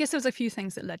 I guess there was a few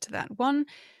things that led to that. One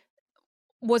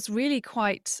was really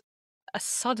quite a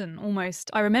sudden, almost,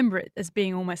 I remember it as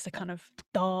being almost a kind of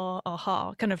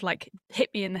aha, kind of like hit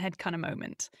me in the head kind of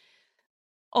moment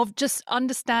of just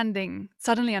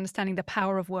suddenly understanding the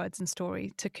power of words and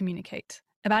story to communicate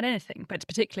about anything, but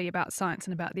particularly about science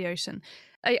and about the ocean.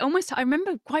 I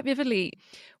remember quite vividly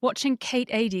watching Kate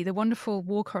Adie, the wonderful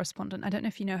war correspondent. I don't know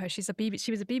if you know her. She was a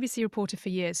BBC reporter for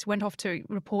years, who went off to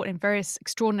report in various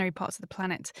extraordinary parts of the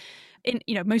planet,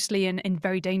 mostly in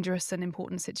very dangerous and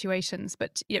important situations.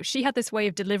 But she had this way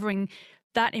of delivering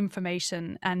that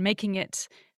information and making it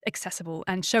accessible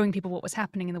and showing people what was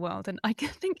happening in the world. And I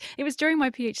think it was during my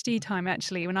PhD time,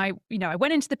 actually, when I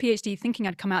went into the PhD thinking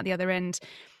I'd come out the other end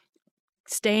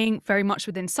staying very much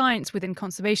within science, within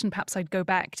conservation. Perhaps I'd go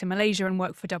back to Malaysia and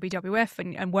work for WWF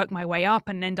and work my way up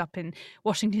and end up in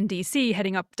Washington, D.C.,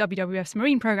 heading up WWF's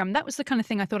marine program. That was the kind of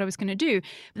thing I thought I was going to do.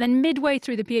 But then midway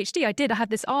through the PhD, I had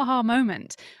this aha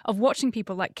moment of watching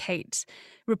people like Kate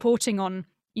reporting on,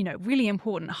 really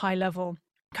important high-level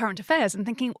current affairs and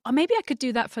thinking, oh, maybe I could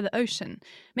do that for the ocean.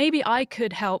 Maybe I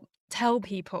could help tell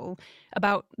people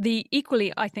about the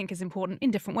equally, I think, as important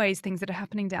in different ways, things that are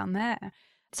happening down there.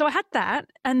 So I had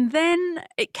that. And then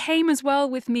it came as well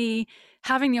with me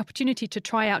having the opportunity to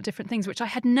try out different things, which I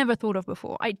had never thought of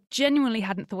before. I genuinely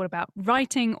hadn't thought about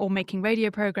writing or making radio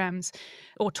programs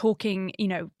or talking,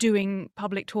 doing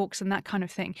public talks and that kind of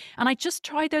thing. And I just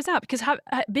tried those out because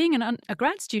being a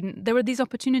grad student, there were these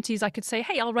opportunities I could say,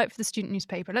 hey, I'll write for the student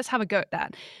newspaper. Let's have a go at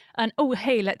that. And, oh,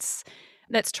 hey, let's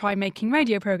try making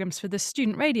radio programs for the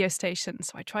student radio station.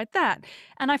 So I tried that.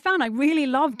 And I found I really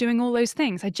loved doing all those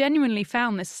things. I genuinely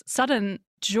found this sudden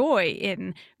joy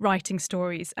in writing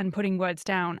stories and putting words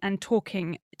down and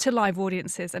talking to live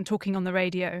audiences and talking on the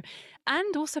radio.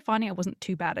 And also finding I wasn't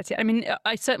too bad at it. I mean,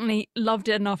 I certainly loved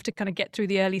it enough to kind of get through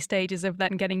the early stages of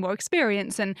that and getting more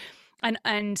experience and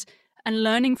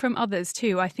learning from others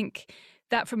too. I think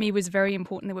that for me was very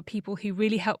important. There were people who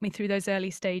really helped me through those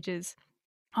early stages.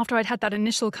 After I'd had that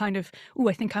initial kind of, oh,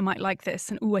 I think I might like this,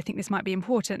 and oh, I think this might be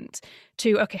important,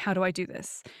 to, okay, how do I do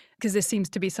this? Because this seems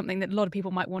to be something that a lot of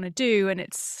people might want to do, and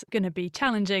it's going to be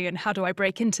challenging, and how do I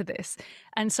break into this?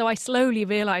 And so I slowly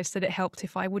realized that it helped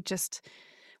if I would just,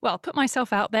 put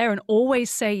myself out there and always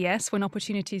say yes when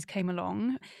opportunities came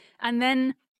along, and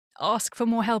then ask for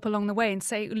more help along the way and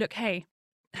say, look, hey,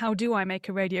 how do I make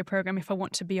a radio program if I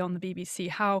want to be on the BBC?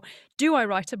 How do I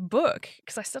write a book?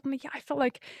 Because I felt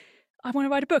like I want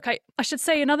to write a book. I should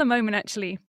say another moment,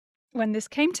 actually, when this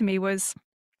came to me was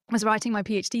writing my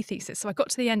PhD thesis. So I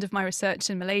got to the end of my research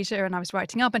in Malaysia and I was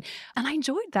writing up and I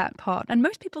enjoyed that part. And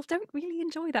most people don't really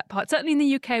enjoy that part. Certainly in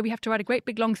the UK, we have to write a great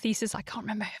big long thesis. I can't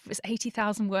remember if it was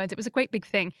 80,000 words. It was a great big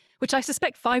thing, which I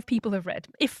suspect 5 people have read,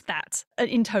 if that,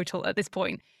 in total at this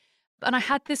point. And I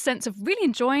had this sense of really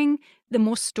enjoying the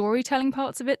more storytelling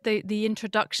parts of it, the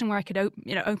introduction where I could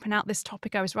open out this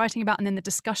topic I was writing about, and then the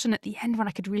discussion at the end when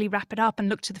I could really wrap it up and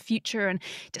look to the future and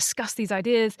discuss these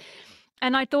ideas.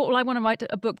 And I thought, I want to write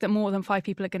a book that more than 5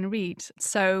 people are going to read.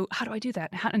 So how do I do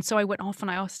that? And so I went off and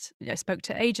I spoke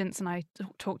to agents and I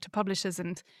talked to publishers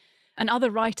and and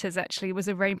other writers actually was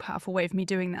a very powerful way of me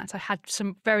doing that. I had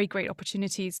some very great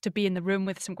opportunities to be in the room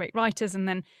with some great writers. And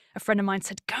then a friend of mine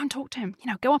said, go and talk to him,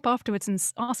 go up afterwards and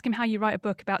ask him how you write a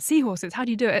book about seahorses. How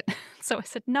do you do it? So I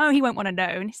said, no, he won't want to know.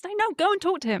 And he said, no, go and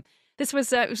talk to him. This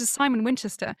was, it was just Simon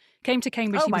Winchester, came to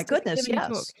Cambridge. Oh, He my was goodness, giving a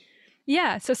talk. yes.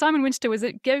 Yeah, so Simon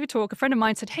Winchester gave a talk. A friend of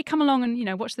mine said, hey, come along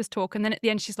and, watch this talk. And then at the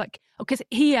end, she's like, oh, because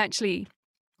he actually,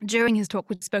 during his talk,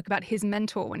 spoke about his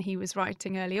mentor when he was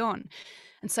writing early on.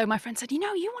 And so my friend said, you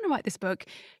want to write this book,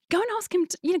 go and ask him,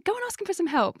 go and ask him for some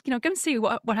help, go and see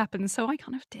what happens. So I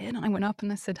kind of did. And I went up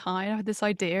and I said, hi, I had this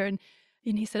idea. And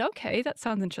he said, okay, that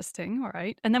sounds interesting. All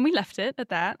right. And then we left it at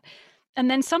that. And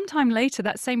then sometime later,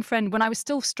 that same friend, when I was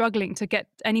still struggling to get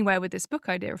anywhere with this book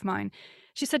idea of mine,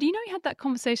 she said, you had that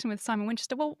conversation with Simon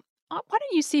Winchester. Well, why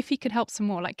don't you see if he could help some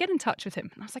more? Like, get in touch with him.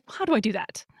 And I was like, well, how do I do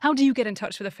that? How do you get in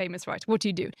touch with a famous writer? What do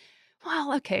you do?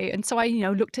 Well, okay. And so I,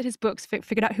 looked at his books,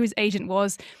 figured out who his agent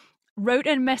was, wrote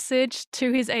a message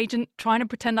to his agent, trying to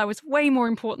pretend I was way more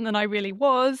important than I really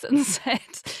was, and said,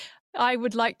 I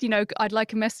would like, I'd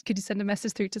like a message. Could you send a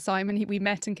message through to Simon? We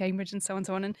met in Cambridge and so on and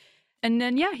so on. And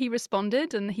then, he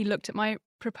responded and he looked at my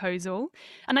proposal.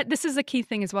 And this is a key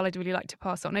thing as well I'd really like to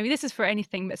pass on. Maybe this is for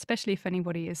anything, but especially if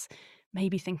anybody is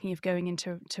maybe thinking of going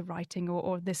into writing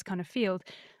or this kind of field,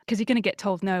 because you're going to get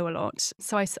told no a lot.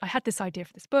 So I had this idea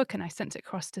for this book and I sent it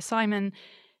across to Simon.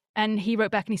 And he wrote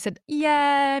back and he said,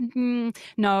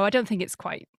 no, I don't think it's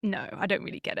quite, no, I don't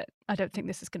really get it. I don't think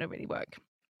this is going to really work.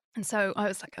 And so I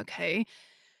was like, okay.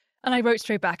 And I wrote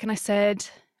straight back and I said,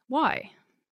 why?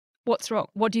 What's wrong?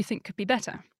 What do you think could be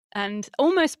better? And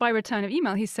almost by return of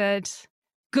email, he said,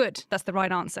 good, that's the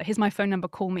right answer. Here's my phone number,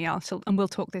 call me, and we'll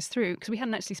talk this through. Because we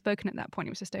hadn't actually spoken at that point,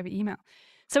 it was just over email.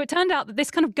 So it turned out that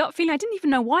this kind of gut feeling, I didn't even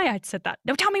know why I'd said that.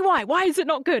 No, tell me why. Why is it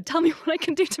not good? Tell me what I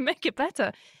can do to make it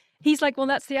better. He's like, well,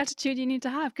 that's the attitude you need to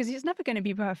have, because it's never going to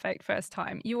be perfect first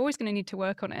time. You're always going to need to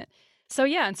work on it. So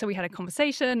and so we had a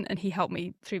conversation and he helped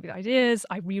me through the ideas.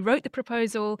 I rewrote the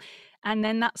proposal and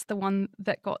then that's the one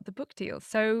that got the book deal.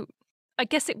 So I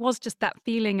guess it was just that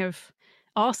feeling of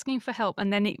asking for help.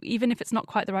 And then even if it's not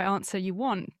quite the right answer you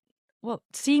want, well,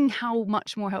 seeing how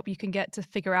much more help you can get to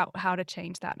figure out how to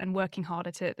change that and working hard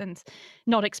at it and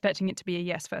not expecting it to be a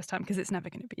yes first time, because it's never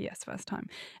going to be a yes first time.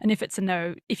 And if it's a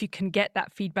no, if you can get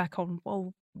that feedback on,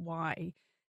 well, why,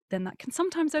 then that can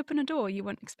sometimes open a door you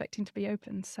weren't expecting to be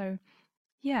open. So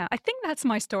yeah, I think that's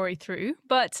my story through.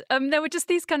 But there were just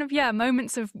these kind of,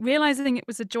 moments of realizing it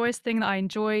was a joyous thing that I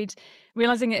enjoyed,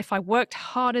 realizing that if I worked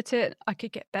hard at it, I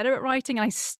could get better at writing. I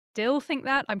still think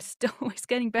that. I'm still always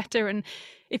getting better. And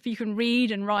if you can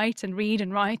read and write and read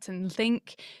and write and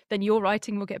think, then your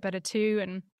writing will get better too.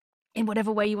 And in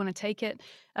whatever way you want to take it,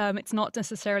 it's not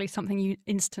necessarily something you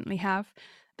instantly have.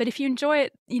 But if you enjoy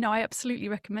it, I absolutely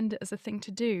recommend it as a thing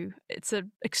to do. It's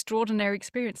an extraordinary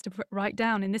experience to write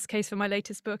down, in this case for my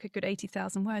latest book, a good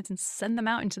 80,000 words, and send them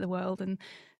out into the world and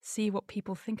see what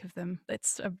people think of them.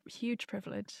 It's a huge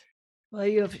privilege. Well,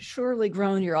 you have surely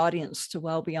grown your audience to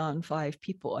well beyond 5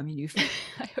 people. I mean, you've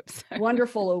I hope so.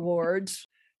 Wonderful awards.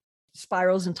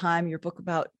 Spirals in Time, your book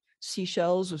about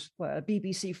seashells, was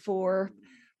BBC4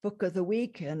 Book of the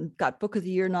Week and got Book of the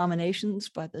Year nominations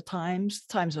by the Times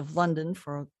of London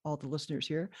for all the listeners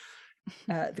here,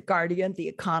 The Guardian, The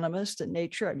Economist, and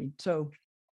Nature. I mean, so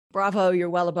bravo,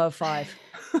 you're well above 5.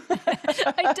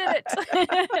 I did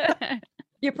it.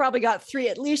 You probably got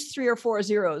at least 3 or 4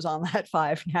 zeros on that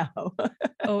 5 now.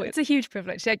 Oh, it's a huge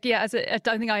privilege. I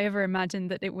don't think I ever imagined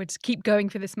that it would keep going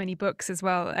for this many books as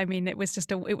well. I mean, it was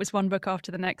just it was one book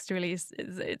after the next. Really,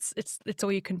 it's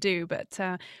all you can do. But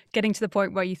getting to the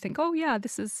point where you think, oh yeah,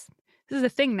 this is a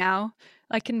thing now.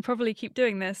 I can probably keep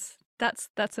doing this.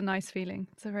 That's a nice feeling.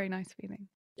 It's a very nice feeling.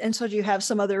 And so, do you have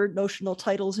some other notional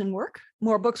titles in work?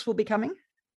 More books will be coming?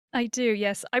 I do,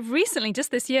 yes. I've recently,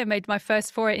 just this year, made my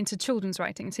first foray into children's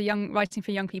writing, so writing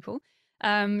for young people,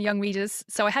 young readers.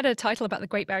 So I had a title about the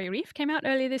Great Barrier Reef, came out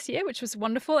earlier this year, which was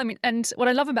wonderful. I mean, and what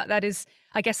I love about that is,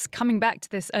 I guess, coming back to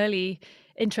this early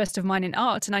interest of mine in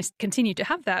art, and I continue to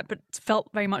have that, but felt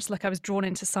very much like I was drawn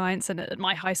into science. And at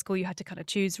my high school, you had to kind of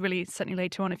choose, really, certainly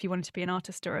later on, if you wanted to be an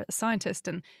artist or a scientist.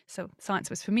 And so science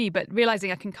was for me, but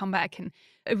realizing I can come back and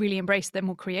really embrace the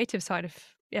more creative side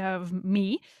of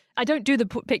me. I don't do the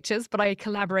pictures, but I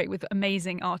collaborate with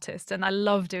amazing artists, and I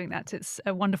love doing that. It's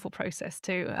a wonderful process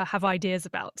to have ideas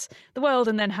about the world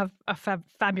and then have a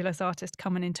fabulous artist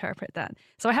come and interpret that.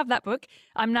 So I have that book.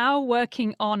 I'm now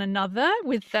working on another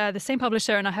with the same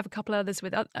publisher, and I have a couple others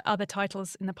with other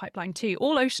titles in the pipeline too,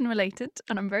 all ocean related,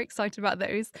 and I'm very excited about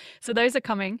those. So those are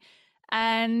coming.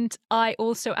 And I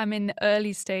also am in the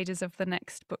early stages of the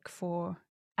next book for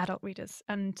adult readers.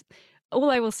 And all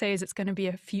I will say is it's going to be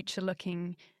a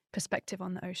future-looking perspective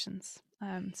on the oceans.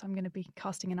 So I'm going to be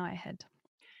casting an eye ahead.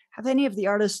 Have any of the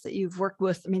artists that you've worked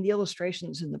with, I mean, the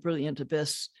illustrations in The Brilliant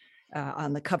Abyss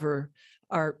on the cover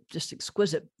are just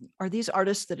exquisite. Are these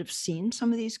artists that have seen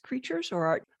some of these creatures,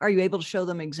 or are you able to show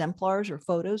them exemplars or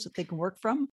photos that they can work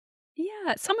from?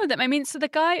 Yeah, some of them. I mean, so the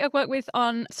guy I worked with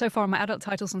on so far on my adult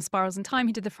titles on Spirals in Time,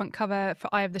 he did the front cover for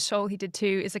Eye of the Shoal. He did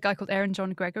too. Is a guy called Aaron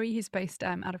John Gregory. He's based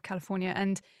out of California,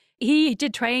 and he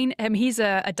did train. He's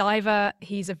a diver.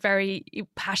 He's a very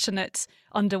passionate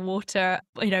underwater,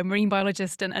 marine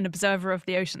biologist and an observer of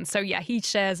the ocean. So yeah, he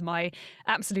shares my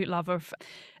absolute love of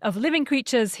living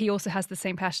creatures. He also has the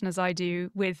same passion as I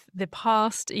do with the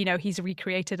past. He's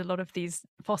recreated a lot of these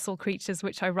fossil creatures,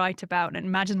 which I write about and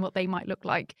imagine what they might look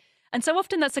like. And so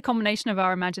often that's a combination of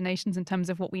our imaginations in terms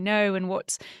of what we know and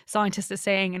what scientists are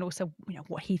saying, and also,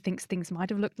 what he thinks things might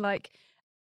have looked like.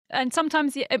 And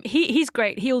sometimes he's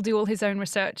great. He'll do all his own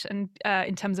research and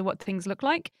in terms of what things look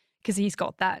like, because he's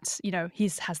got that,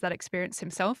 he has that experience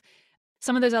himself.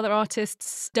 Some of those other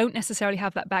artists don't necessarily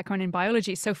have that background in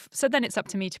biology. So then it's up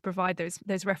to me to provide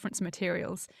those reference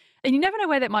materials. And you never know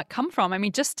where that might come from. I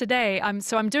mean, just today, I'm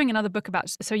doing another book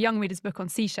a young reader's book on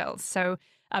seashells. So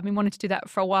I've been wanting to do that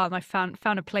for a while, and I found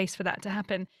a place for that to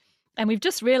happen. And we've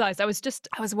just realized, I was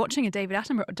watching a David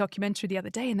Attenborough documentary the other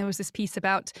day, and there was this piece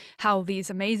about how these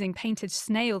amazing painted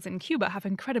snails in Cuba have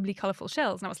incredibly colorful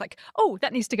shells. And I was like, oh,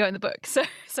 that needs to go in the book. So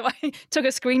I took a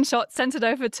screenshot, sent it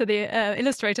over to the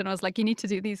illustrator, and I was like, you need to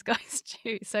do these guys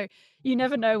too. So you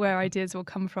never know where ideas will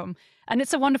come from. And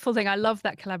it's a wonderful thing. I love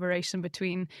that collaboration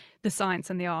between the science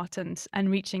and the art,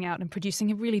 and reaching out and producing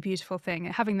a really beautiful thing.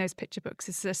 Having those picture books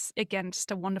is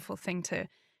just a wonderful thing to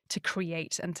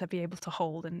create and to be able to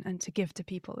hold and to give to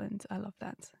people. And I love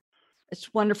that.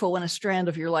 It's wonderful when a strand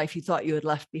of your life you thought you had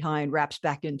left behind wraps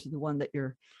back into the one that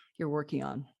you're working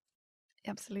on.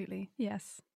 Absolutely.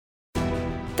 Yes.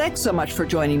 Thanks so much for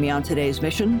joining me on today's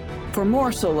mission. For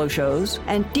more solo shows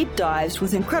and deep dives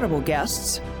with incredible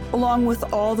guests, along with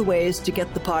all the ways to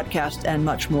get the podcast and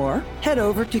much more, head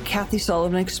over to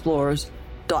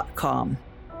KathySullivanExplores.com.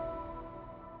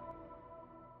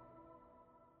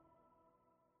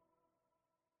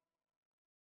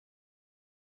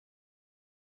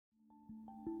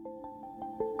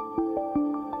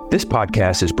 This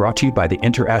podcast is brought to you by the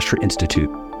InterAstra Institute.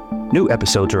 New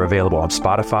episodes are available on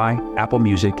Spotify, Apple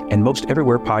Music, and most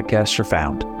everywhere podcasts are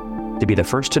found. To be the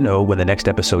first to know when the next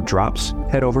episode drops,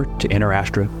 head over to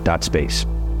interastra.space.